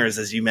bangers,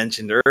 as you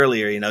mentioned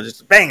earlier.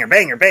 Just banger,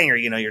 banger, banger.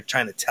 You're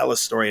trying to tell a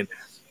story and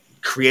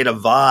create a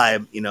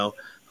vibe.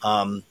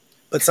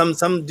 But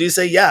some do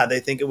say yeah, they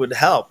think it would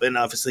help. And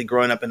obviously,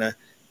 growing up in a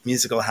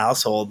musical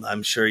household,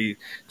 I'm sure you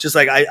just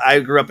like I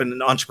grew up in an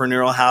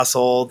entrepreneurial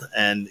household,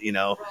 and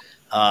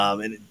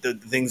and the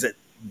things that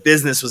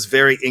business was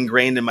very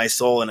ingrained in my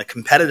soul, in a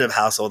competitive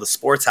household, a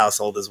sports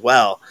household as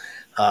well.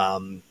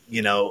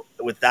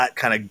 With that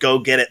kind of go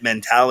get it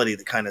mentality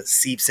that kind of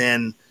seeps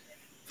in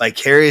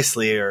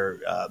vicariously or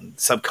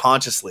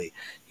subconsciously,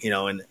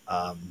 and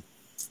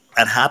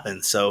that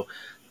happens. So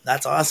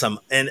that's awesome.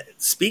 And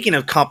speaking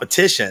of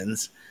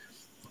competitions,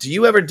 do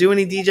you ever do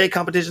any DJ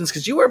competitions?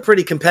 Because you are a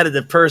pretty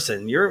competitive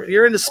person.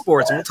 You're into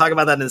sports, and we'll talk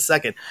about that in a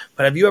second.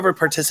 But have you ever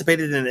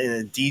participated in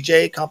a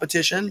DJ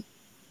competition?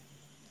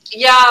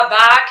 Yeah,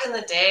 back in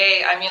the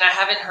day, I mean, I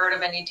haven't heard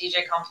of any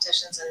DJ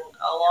competitions in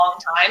a long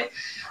time.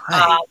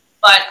 Uh, Right.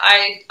 but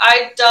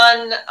I've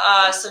done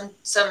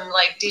some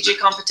like DJ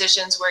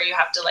competitions where you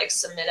have to like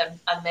submit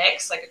a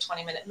mix, like a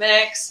 20-minute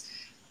mix,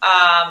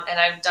 and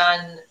I've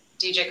done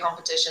DJ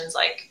competitions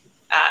like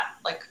at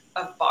like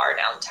a bar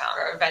downtown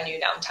or a venue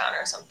downtown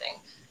or something.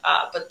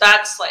 But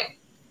that's like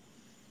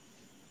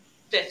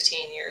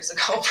 15 years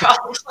ago,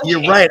 You're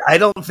probably. right. I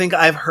don't think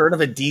I've heard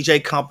of a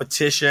DJ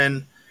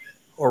competition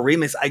or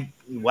remix.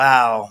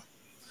 Wow.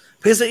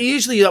 Because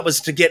usually that was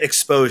to get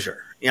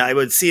exposure. I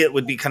would see it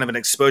would be kind of an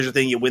exposure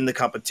thing. You win the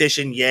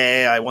competition.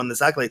 Yay, I won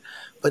this accolade.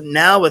 But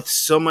now with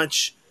so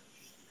much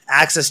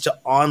access to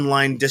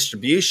online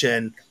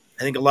distribution,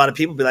 I think a lot of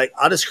people be like,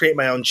 I'll just create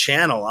my own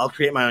channel. I'll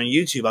create my own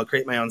YouTube. I'll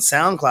create my own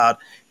SoundCloud,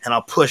 and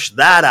I'll push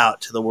that out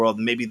to the world.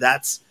 And maybe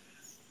it's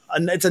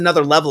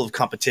another level of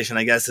competition,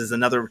 I guess, is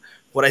another,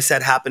 what I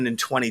said happened in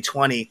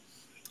 2020.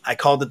 I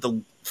called it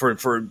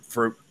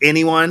for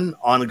anyone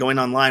on going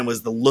online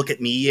was the look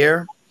at me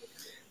year,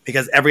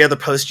 because every other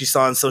post you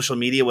saw on social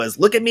media was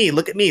look at me,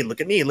 look at me,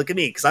 look at me, look at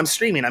me, because I'm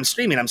streaming, I'm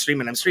streaming, I'm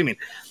streaming, I'm streaming,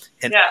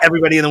 and Yeah.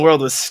 everybody in the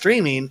world was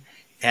streaming.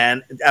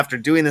 And after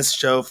doing this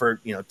show for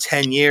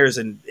 10 years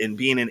and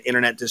being in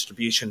internet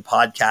distribution,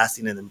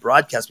 podcasting, and then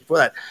broadcast before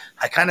that,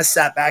 I kind of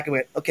sat back and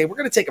went, okay, we're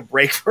going to take a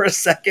break for a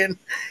second,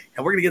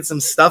 and we're going to get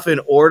some stuff in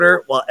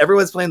order while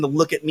everyone's playing the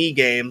look at me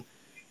game.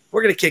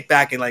 We're going to kick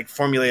back and like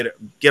formulate,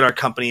 get our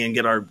company and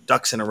get our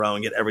ducks in a row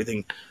and get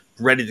everything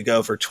ready to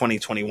go for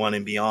 2021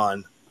 and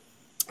beyond.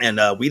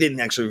 and we didn't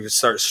actually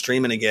start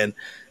streaming again,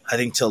 I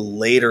think, till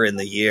later in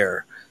the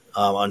year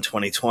on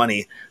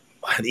 2020.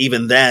 But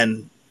even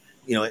then,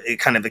 it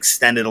kind of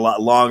extended a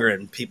lot longer,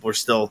 and people were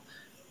still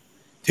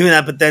doing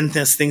that. But then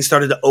as things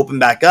started to open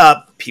back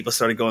up, people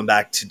started going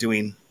back to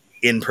doing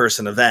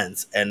in-person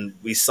events, and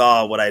we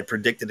saw what I had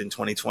predicted in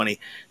 2020,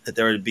 that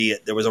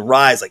there was a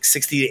rise, like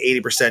 60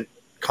 to 80%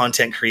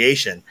 content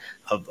creation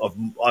of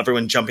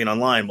everyone jumping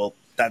online. Well,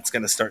 that's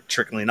going to start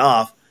trickling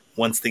off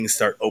once things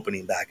start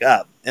opening back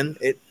up, and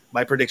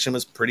my prediction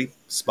was pretty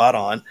spot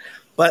on.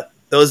 But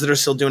those that are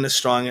still doing it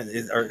strong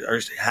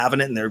are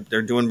having it, and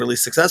they're doing really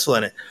successful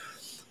in it.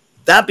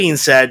 That being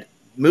said,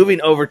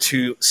 moving over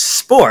to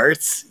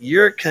sports,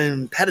 you're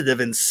competitive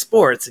in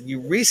sports, and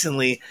you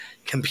recently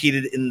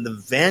competed in the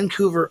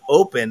Vancouver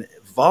Open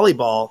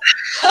volleyball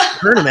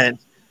tournament,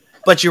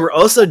 but you were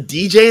also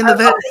DJing the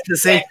event at the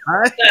same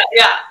time.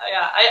 Yeah.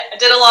 I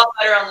did a lot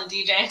better on the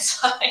DJing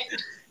side.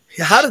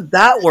 How did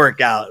that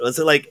work out? Was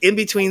it like in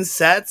between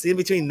sets, in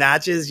between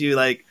matches, you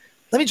like,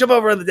 let me jump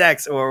over on the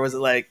decks, or was it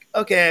like,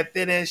 okay, I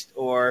finished,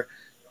 or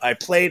I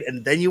played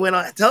and then you went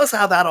on? Tell us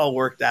how that all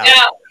worked out.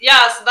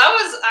 Yeah. So that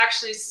was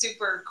actually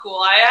super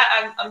cool.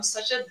 I'm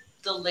such a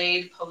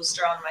delayed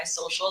poster on my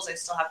socials. I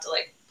still have to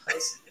like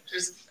post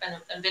pictures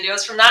and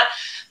videos from that.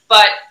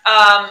 But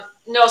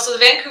no, so the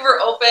Vancouver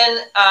Open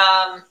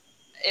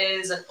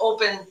is an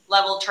open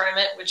level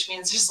tournament, which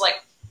means there's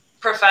like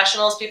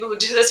professionals, people who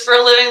do this for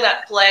a living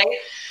that play.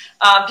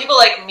 People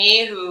like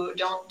me who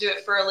don't do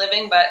it for a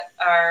living but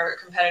are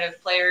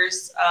competitive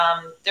players.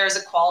 There's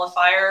a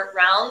qualifier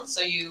round,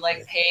 so you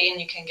like pay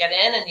and you can get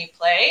in and you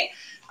play.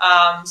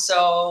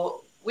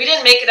 So we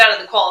didn't make it out of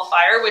the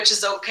qualifier, which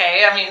is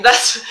okay. I mean,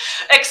 that's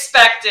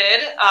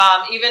expected.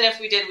 Even if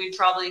we did, we'd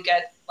probably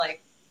get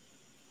like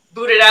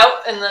booted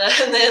out in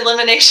the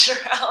elimination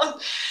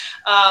round,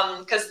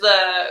 because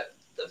the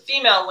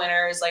female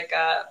winner is like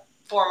a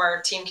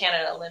former Team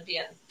Canada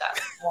Olympian that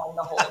won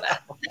the whole event.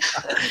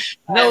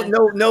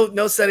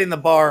 No setting the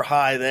bar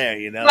high there,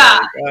 Yeah,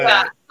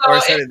 like, So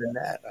or setting the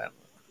net.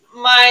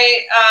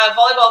 My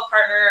volleyball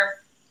partner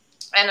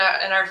and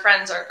our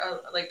friends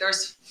are like,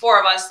 there's 4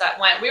 of us that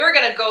went. We were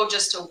going to go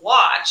just to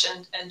watch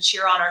and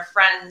cheer on our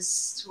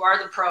friends who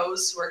are the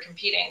pros who are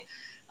competing.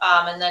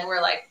 And then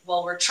we're like,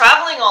 well, we're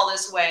traveling all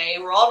this way.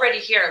 We're already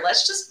here.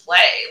 Let's just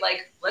play.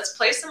 Like, let's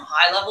play some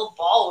high level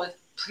ball with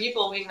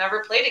people we've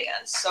never played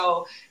against.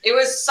 So it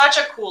was such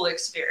a cool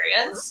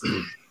experience.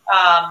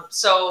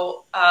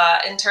 So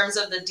in terms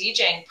of the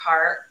DJing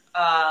part,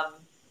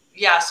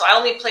 so I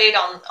only played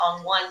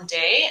on one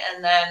day,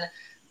 and then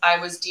I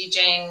was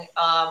DJing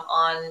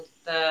on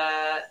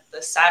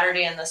the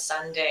Saturday and the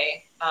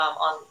Sunday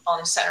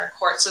on center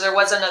court. So there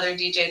was another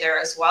DJ there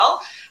as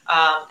well,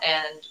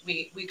 and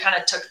we kind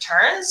of took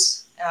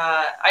turns.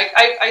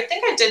 I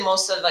think I did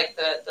most of like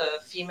the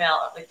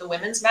female, like the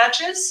women's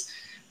matches,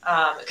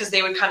 because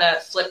they would kind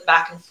of flip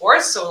back and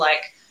forth. So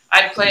like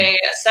I'd play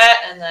a set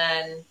and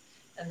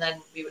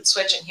then we would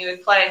switch and he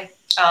would play.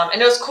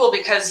 And it was cool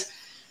because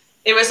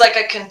it was like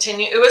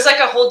it was like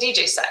a whole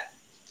DJ set.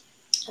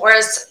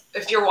 Whereas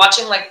if you're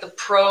watching like the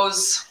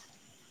pros,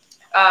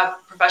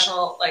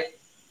 professional, like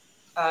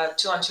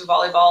 2-on-2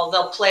 volleyball,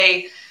 they'll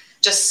play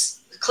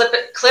just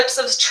clips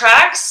of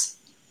tracks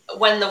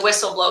when the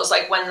whistle blows,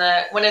 like when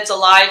it's a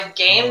live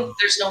game,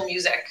 there's no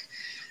music.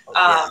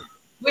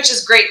 Which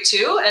is great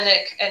too, and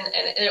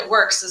it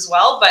works as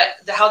well.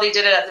 But how they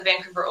did it at the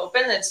Vancouver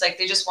Open, it's like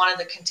they just wanted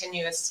the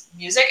continuous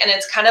music, and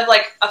it's kind of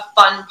like a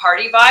fun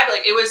party vibe.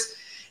 Like it was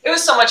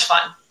so much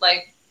fun.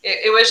 Like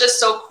it was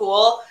just so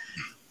cool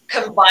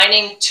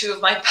combining 2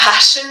 of my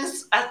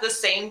passions at the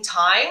same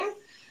time.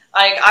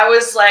 Like I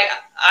was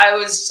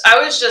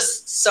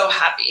just so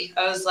happy.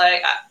 I was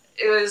like,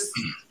 it was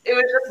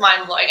just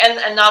mind blowing,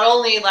 and not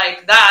only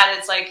like that,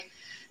 it's like,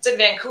 it's in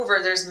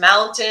Vancouver, there's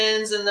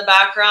mountains in the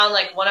background.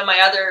 Like one of my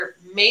other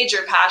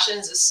major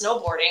passions is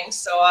snowboarding.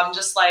 So I'm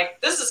just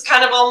like, this is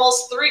kind of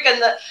almost freaking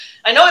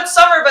I know it's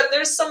summer, but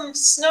there's some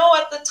snow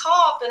at the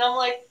top. And I'm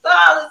like,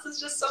 this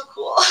is just so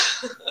cool.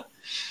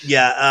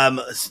 Yeah.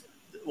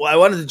 Well, I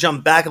wanted to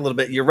jump back a little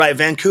bit. You're right.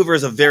 Vancouver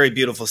is a very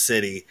beautiful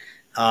city.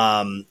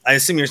 I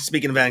assume you're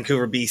speaking of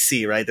Vancouver,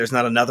 BC, right? There's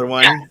not another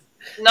one?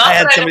 Yeah. I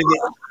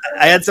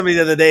had somebody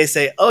the other day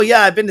say, oh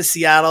yeah, I've been to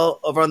Seattle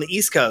over on the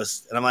East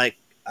Coast. And I'm like,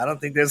 I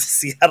don't think there's a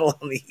Seattle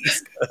on the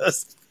East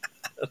Coast.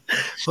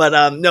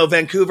 But no,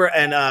 Vancouver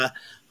and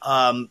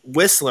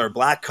Whistler,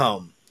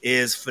 Blackcomb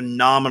is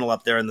phenomenal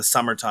up there in the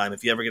summertime.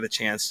 If you ever get a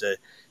chance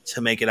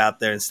to make it out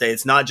there and stay,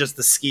 it's not just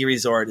the ski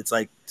resort. It's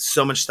like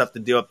so much stuff to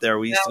do up there.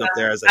 We used to go up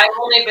there as I've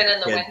only been in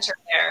the winter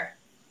there.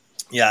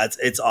 Yeah,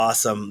 it's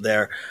awesome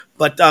there.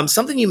 But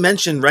something you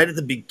mentioned right at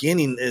the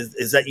beginning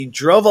is that you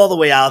drove all the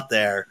way out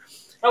there,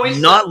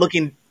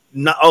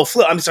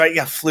 flew. I'm sorry,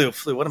 yeah, flew.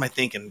 What am I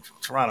thinking?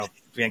 Toronto.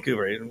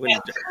 Vancouver.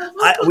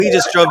 We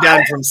just drove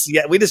down from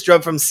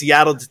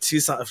Seattle to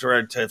Tucson,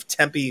 to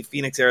Tempe,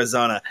 Phoenix,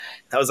 Arizona.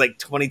 That was like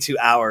 22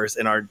 hours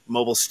in our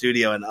mobile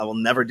studio, and I will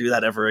never do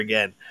that ever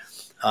again.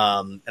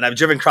 And I've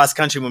driven cross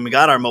country when we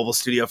got our mobile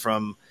studio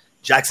from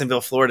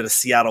Jacksonville, Florida to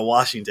Seattle,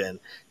 Washington,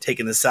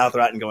 taking the south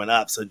route and going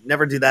up. So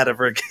never do that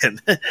ever again.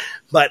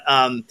 But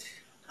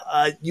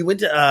you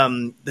went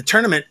to the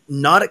tournament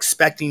not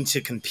expecting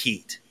to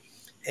compete.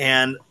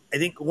 And I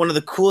think one of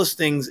the coolest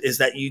things is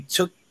that you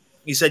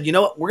said, you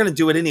know what, we're going to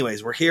do it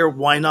anyways. We're here.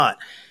 Why not?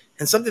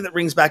 And something that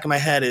rings back in my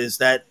head is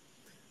that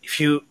if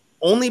you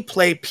only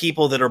play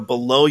people that are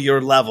below your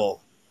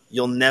level,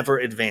 you'll never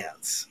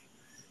advance.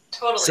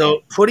 Totally.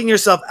 So putting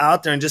yourself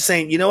out there and just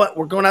saying, you know what,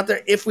 we're going out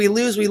there. If we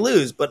lose, we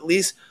lose. But at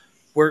least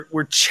we're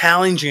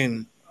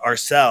challenging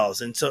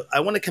ourselves. And so I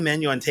want to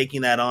commend you on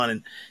taking that on.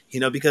 And,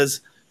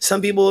 because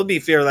some people would be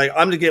fear like,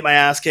 I'm going to get my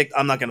ass kicked.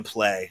 I'm not going to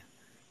play.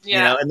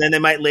 Yeah. And then they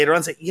might later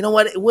on say, you know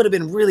what, it would have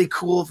been really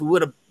cool if we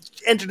would have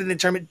entered in the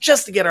tournament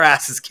just to get our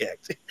asses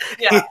kicked.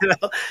 Yeah.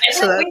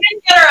 So we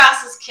didn't get our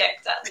asses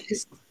kicked, at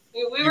least.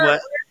 We were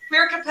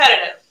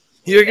competitive.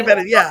 You were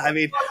competitive, yeah. I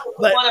mean,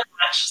 but won a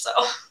match, so.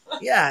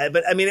 Yeah,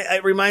 but I mean,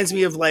 it reminds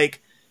me of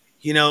like,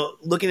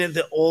 looking at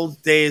the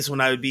old days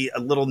when I would be a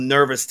little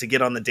nervous to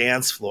get on the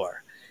dance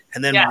floor.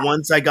 And then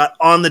once I got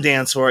on the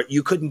dance floor,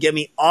 you couldn't get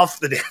me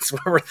off the dance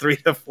floor for 3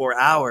 to 4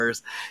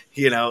 hours,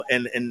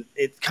 and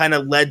it kind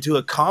of led to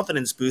a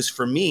confidence boost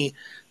for me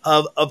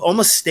of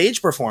almost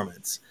stage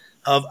performance.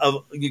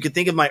 Of you could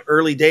think of my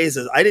early days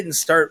as I didn't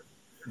start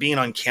being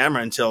on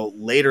camera until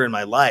later in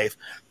my life,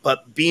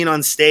 but being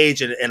on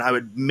stage and I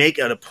would make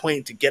it a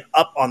point to get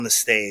up on the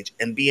stage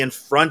and be in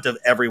front of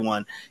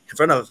everyone, in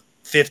front of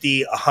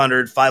 50,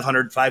 100,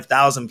 500,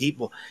 5,000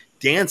 people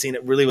dancing.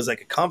 It really was like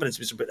a confidence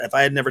booster. But if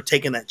I had never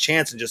taken that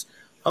chance and just,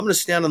 I'm going to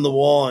stand on the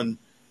wall and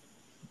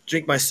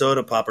drink my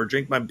soda pop or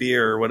drink my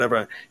beer or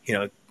whatever,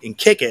 and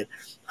kick it,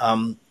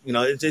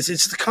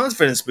 it's the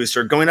confidence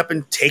booster going up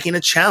and taking a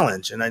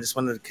challenge. And I just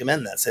wanted to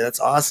commend that, say that's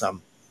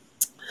awesome.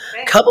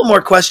 A couple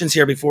more questions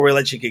here before we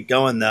let you get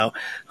going, though.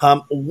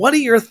 What are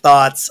your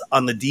thoughts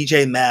on the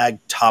DJ Mag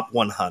Top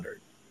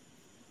 100?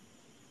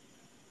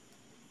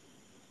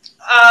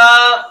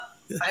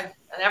 I've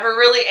never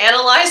really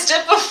analyzed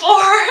it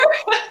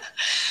before.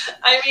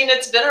 I mean,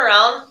 it's been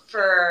around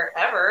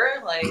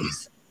forever, like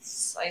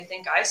since I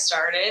think I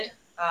started.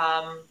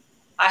 I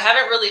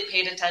haven't really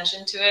paid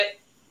attention to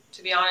it,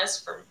 to be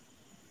honest, for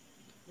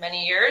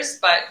many years.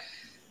 But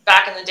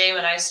back in the day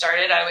when I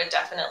started, I would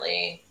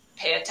definitely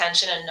pay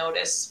attention and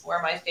notice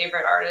where my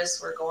favorite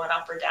artists were going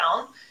up or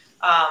down.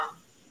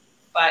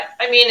 But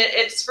I mean,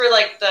 it's for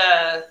like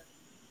the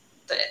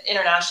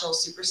international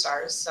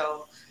superstars.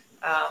 So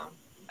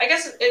I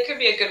guess it could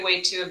be a good way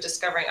too of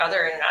discovering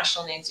other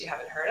international names you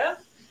haven't heard of.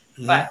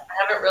 Mm-hmm. But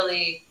I haven't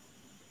really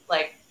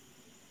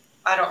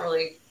I don't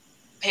really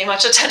pay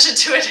much attention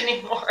to it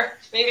anymore.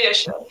 Maybe I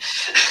should.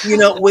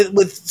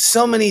 With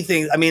so many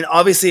things, I mean,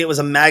 obviously it was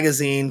a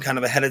magazine kind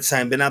of ahead of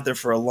time, been out there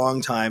for a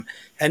long time.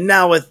 And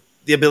now with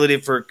the ability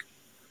for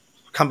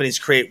companies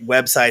to create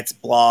websites,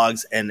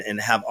 blogs, and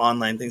have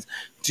online things.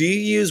 Do you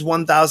use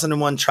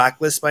 1001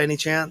 Tracklist by any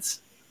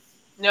chance?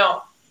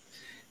 No.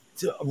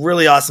 It's a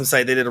really awesome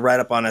site. They did a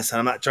write-up on us, and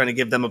I'm not trying to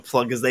give them a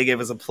plug because they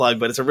gave us a plug,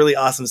 but it's a really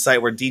awesome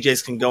site where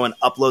DJs can go and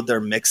upload their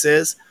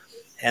mixes,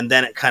 and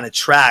then it kind of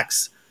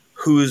tracks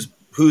whose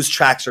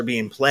tracks are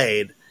being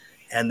played,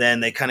 and then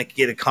they kind of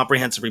get a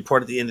comprehensive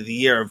report at the end of the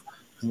year of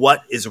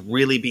what is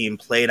really being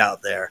played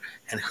out there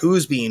and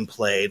who's being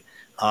played.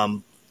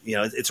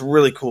 It's a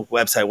really cool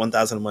website,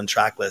 1001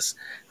 Tracklist,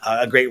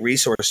 a great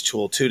resource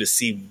tool too to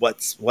see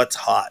what's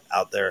hot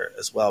out there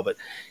as well. But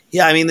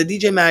yeah, I mean the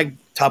DJ Mag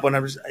Top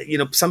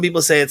 100. Some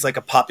people say it's like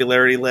a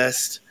popularity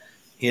list,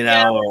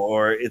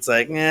 or it's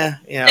like, like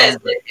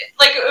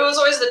it was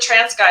always the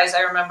trance guys.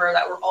 I remember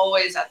that were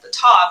always at the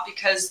top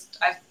because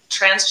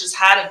trance just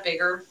had a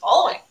bigger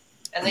following,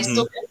 and they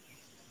still do.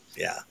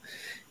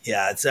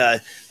 Yeah.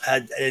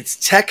 It's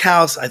tech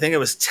house. I think it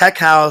was tech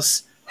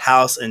house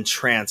and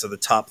trance are the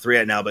top 3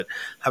 right now. But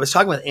I was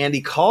talking with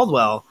Andy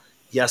Caldwell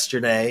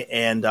yesterday,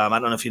 and I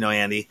don't know if you know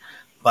Andy,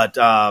 but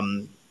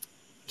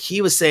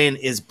he was saying,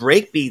 is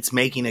breakbeats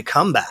making a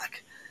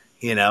comeback?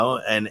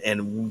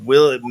 And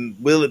will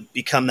it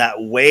become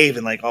that wave?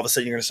 And like all of a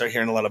sudden you're going to start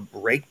hearing a lot of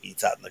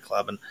breakbeats out in the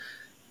club. And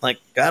like,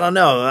 I don't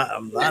know,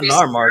 not in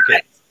our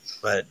market,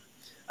 but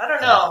I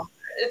don't know.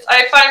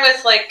 I find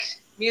with like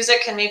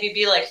music can maybe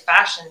be like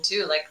fashion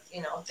too. Like,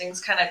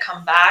 things kind of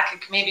come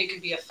back. Maybe it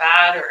could be a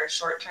fad or a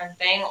short-term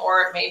thing,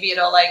 or maybe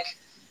it'll like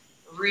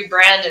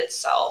rebrand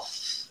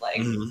itself, like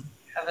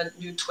have a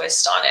new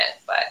twist on it.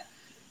 But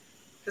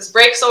because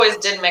breaks always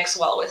did mix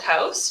well with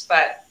house,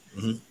 but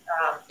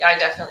I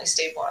definitely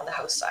stayed more on the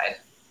house side.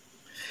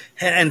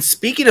 And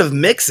speaking of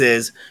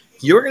mixes,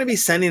 you're going to be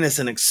sending us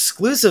an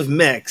exclusive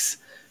mix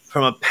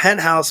from a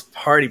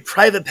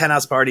private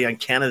penthouse party on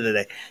Canada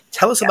Day.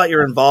 Tell us about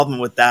your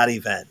involvement with that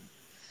event.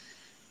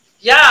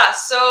 Yeah,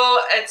 so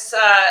it's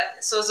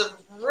a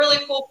really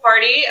cool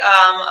party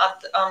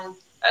at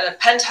a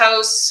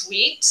penthouse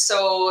suite.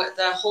 So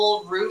the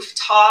whole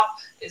rooftop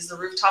is the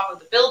rooftop of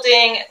the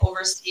building. It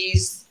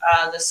oversees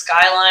the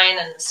skyline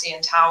and the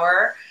CN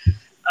Tower.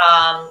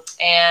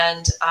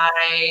 And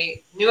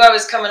I knew I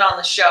was coming on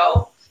the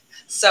show,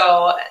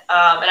 So, and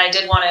I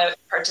did want to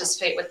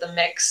participate with the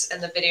mix and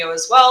the video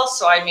as well.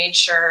 So I made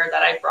sure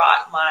that I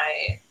brought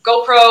my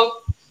GoPro.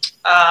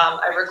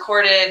 I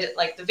recorded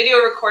like the video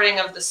recording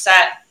of the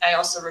set. I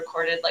also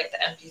recorded like the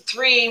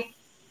MP3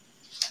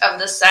 of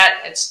the set.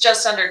 It's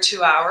just under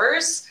 2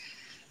 hours.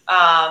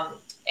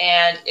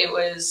 And it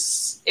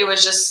was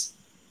just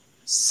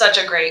such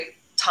a great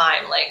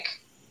time, like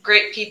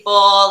great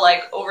people,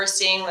 like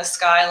overseeing the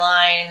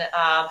skyline.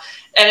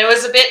 And it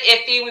was a bit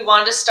iffy. We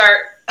wanted to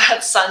start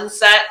at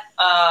sunset,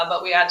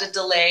 but we had to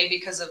delay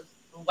because of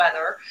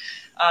weather.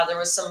 There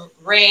was some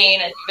rain,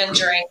 and even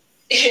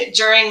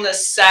during the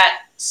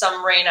set,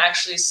 some rain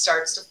actually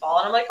starts to fall,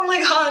 and I'm like, oh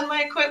my god,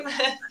 my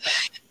equipment.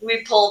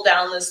 We pulled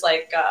down this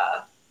like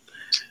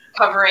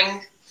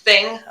covering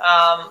thing.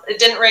 It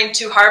didn't rain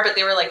too hard, but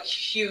they were like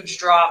huge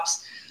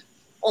drops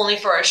only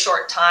for a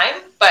short time,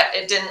 but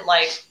it didn't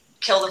like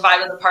kill the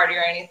vibe of the party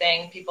or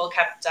anything. People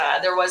kept,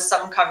 there was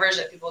some coverage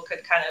that people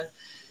could kind of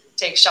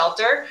take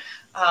shelter.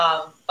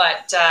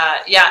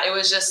 Yeah, it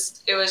was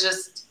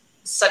just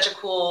such a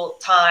cool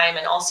time.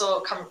 And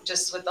also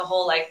just with the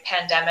whole like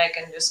pandemic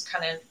and just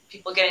kind of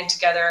people getting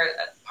together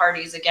at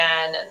parties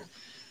again and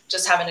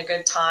just having a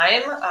good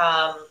time.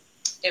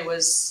 It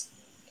was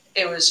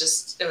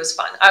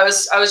fun. I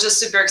was just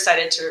super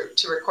excited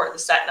to record the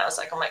set, and I was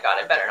like, oh my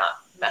god, I better not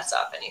mess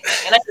up anything.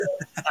 And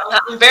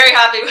I'm very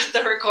happy with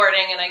the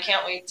recording, and I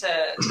can't wait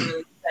to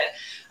release it.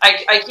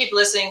 I keep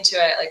listening to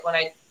it like when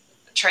I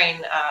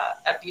train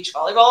at beach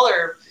volleyball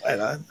or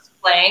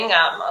playing.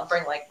 I'll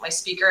bring like my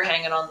speaker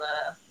hanging on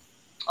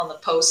the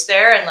post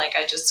there, and like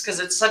I just because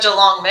it's such a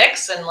long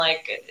mix, and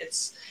like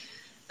it's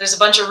there's a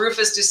bunch of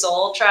Rufus Du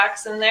Sol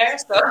tracks in there,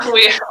 so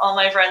all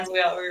my friends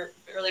we're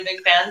really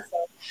big fans. So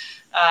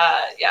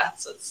yeah,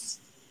 so it's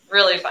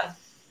really fun.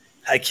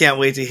 I can't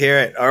wait to hear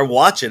it or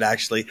watch it,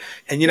 actually.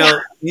 And, you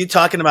know, you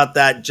talking about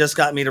that just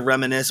got me to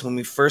reminisce when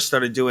we first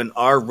started doing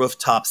our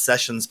rooftop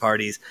sessions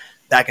parties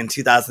back in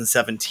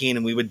 2017.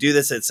 And we would do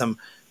this at some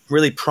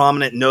really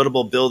prominent,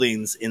 notable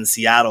buildings in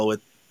Seattle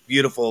with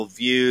beautiful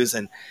views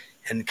and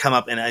come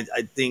up. And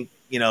I think,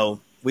 you know,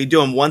 we do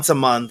them once a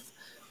month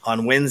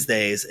on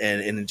Wednesdays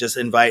and just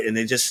invite. And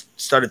they just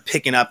started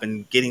picking up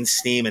and getting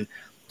steam in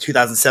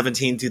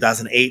 2017,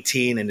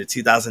 2018, into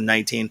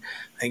 2019.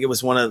 I think it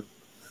was one of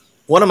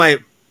my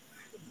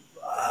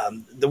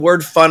the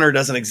word funner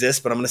doesn't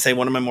exist, but I'm going to say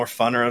one of my more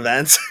funner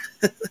events.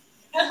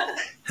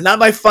 Not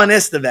my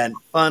funnest event,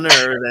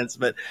 funner events,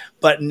 but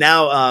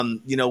now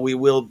you know, we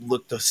will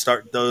look to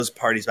start those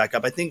parties back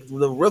up. I think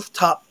the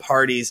rooftop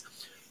parties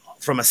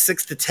from a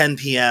 6 to 10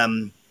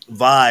 p.m.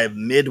 vibe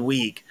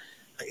midweek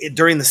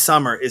during the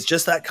summer is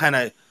just that kind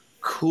of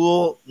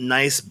cool,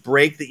 nice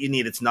break that you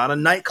need. It's not a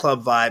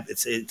nightclub vibe.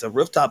 It's a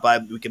rooftop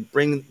vibe. We can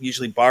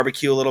usually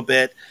barbecue a little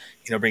bit,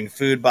 you know, bring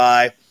food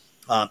by.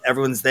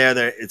 Everyone's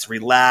there. It's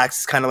relaxed.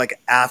 It's kind of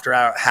like after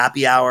hour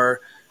happy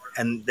hour,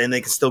 and then they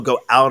can still go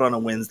out on a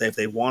Wednesday if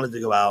they wanted to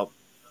go out.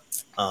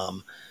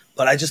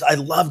 But I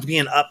loved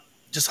being up,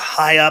 just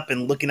high up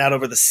and looking out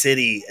over the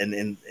city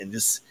and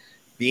just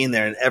being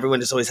there. And everyone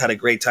just always had a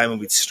great time. And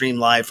we'd stream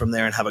live from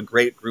there and have a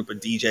great group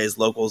of DJs,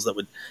 locals that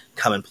would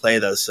come and play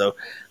those. So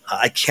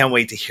I can't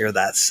wait to hear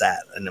that set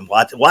and then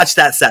watch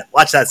that set.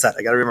 Watch that set.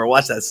 I got to remember,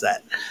 watch that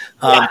set.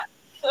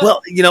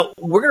 Well, you know,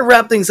 we're going to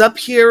wrap things up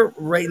here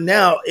right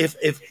now.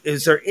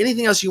 Is there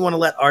anything else you want to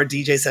let our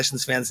DJ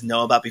Sessions fans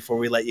know about before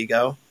we let you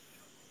go?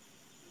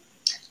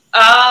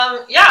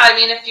 Yeah, I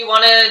mean, if you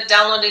want to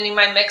download any of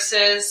my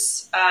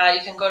mixes, you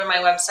can go to my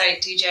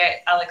website,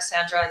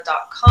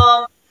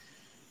 djalexandra.com.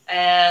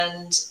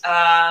 And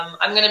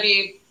I'm going to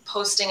be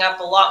posting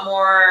up a lot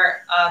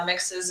more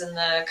mixes in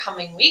the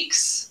coming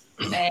weeks.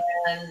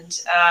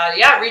 And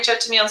yeah, reach out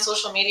to me on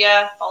social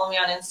media. Follow me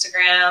on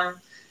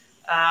Instagram.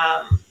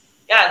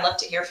 Yeah, I'd love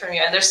to hear from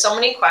you. And there's so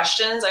many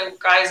questions.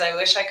 Guys, I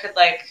wish I could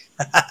like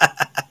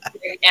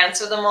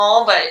answer them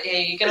all, but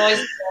hey, you can always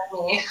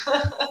tell me.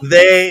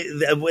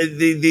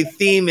 The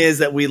theme is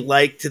that we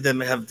like to them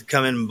have to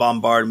come in and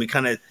bombard.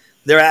 And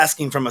they're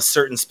asking from a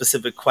certain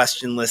specific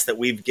question list that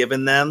we've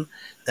given them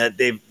that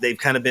they've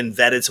kind of been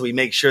vetted. So we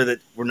make sure that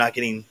we're not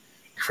getting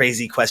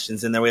crazy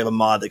questions in there. We have a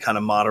mod that kind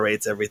of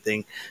moderates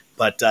everything.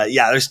 But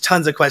yeah, there's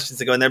tons of questions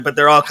that go in there, but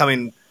they're all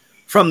coming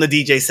from the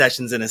DJ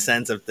Sessions in a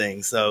sense of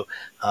things. So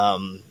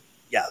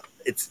yeah,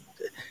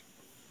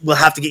 we'll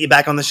have to get you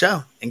back on the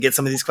show and get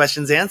some of these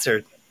questions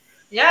answered.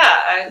 Yeah,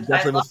 I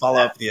definitely will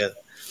follow up with you.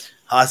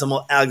 Awesome.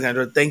 Well,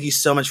 Aleksandra, thank you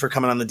so much for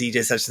coming on the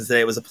DJ Sessions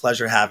today. It was a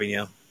pleasure having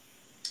you.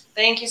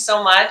 Thank you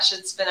so much.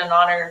 It's been an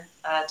honor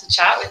to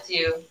chat with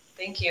you.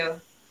 Thank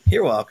you.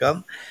 You're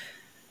welcome.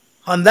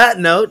 On that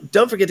note,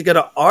 don't forget to go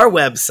to our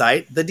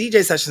website,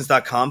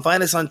 thedjsessions.com.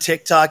 Find us on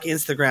TikTok,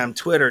 Instagram,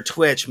 Twitter,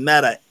 Twitch,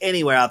 Meta,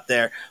 anywhere out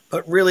there.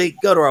 But really,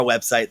 go to our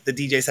website,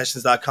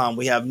 thedjsessions.com.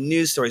 We have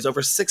news stories,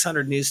 over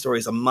 600 news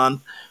stories a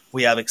month.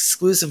 We have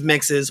exclusive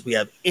mixes. We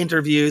have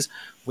interviews.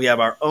 We have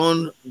our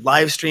own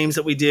live streams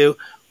that we do.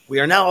 We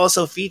are now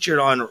also featured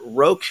on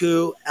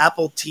Roku,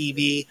 Apple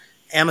TV,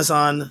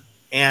 Amazon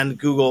and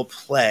Google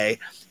Play.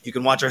 You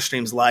can watch our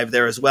streams live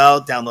there as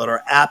well, download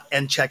our app,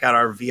 and check out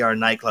our VR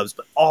nightclubs.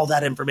 But all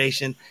that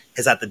information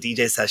is at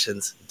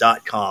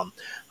thedjsessions.com.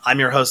 I'm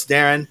your host,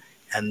 Darren,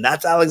 and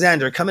that's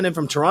Aleksandra coming in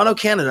from Toronto,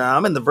 Canada.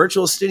 I'm in the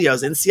virtual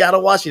studios in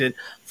Seattle, Washington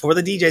for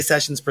the DJ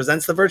Sessions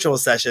presents the virtual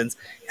sessions.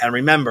 And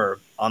remember,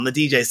 on the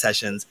DJ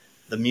Sessions,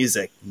 the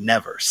music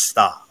never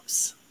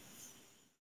stops.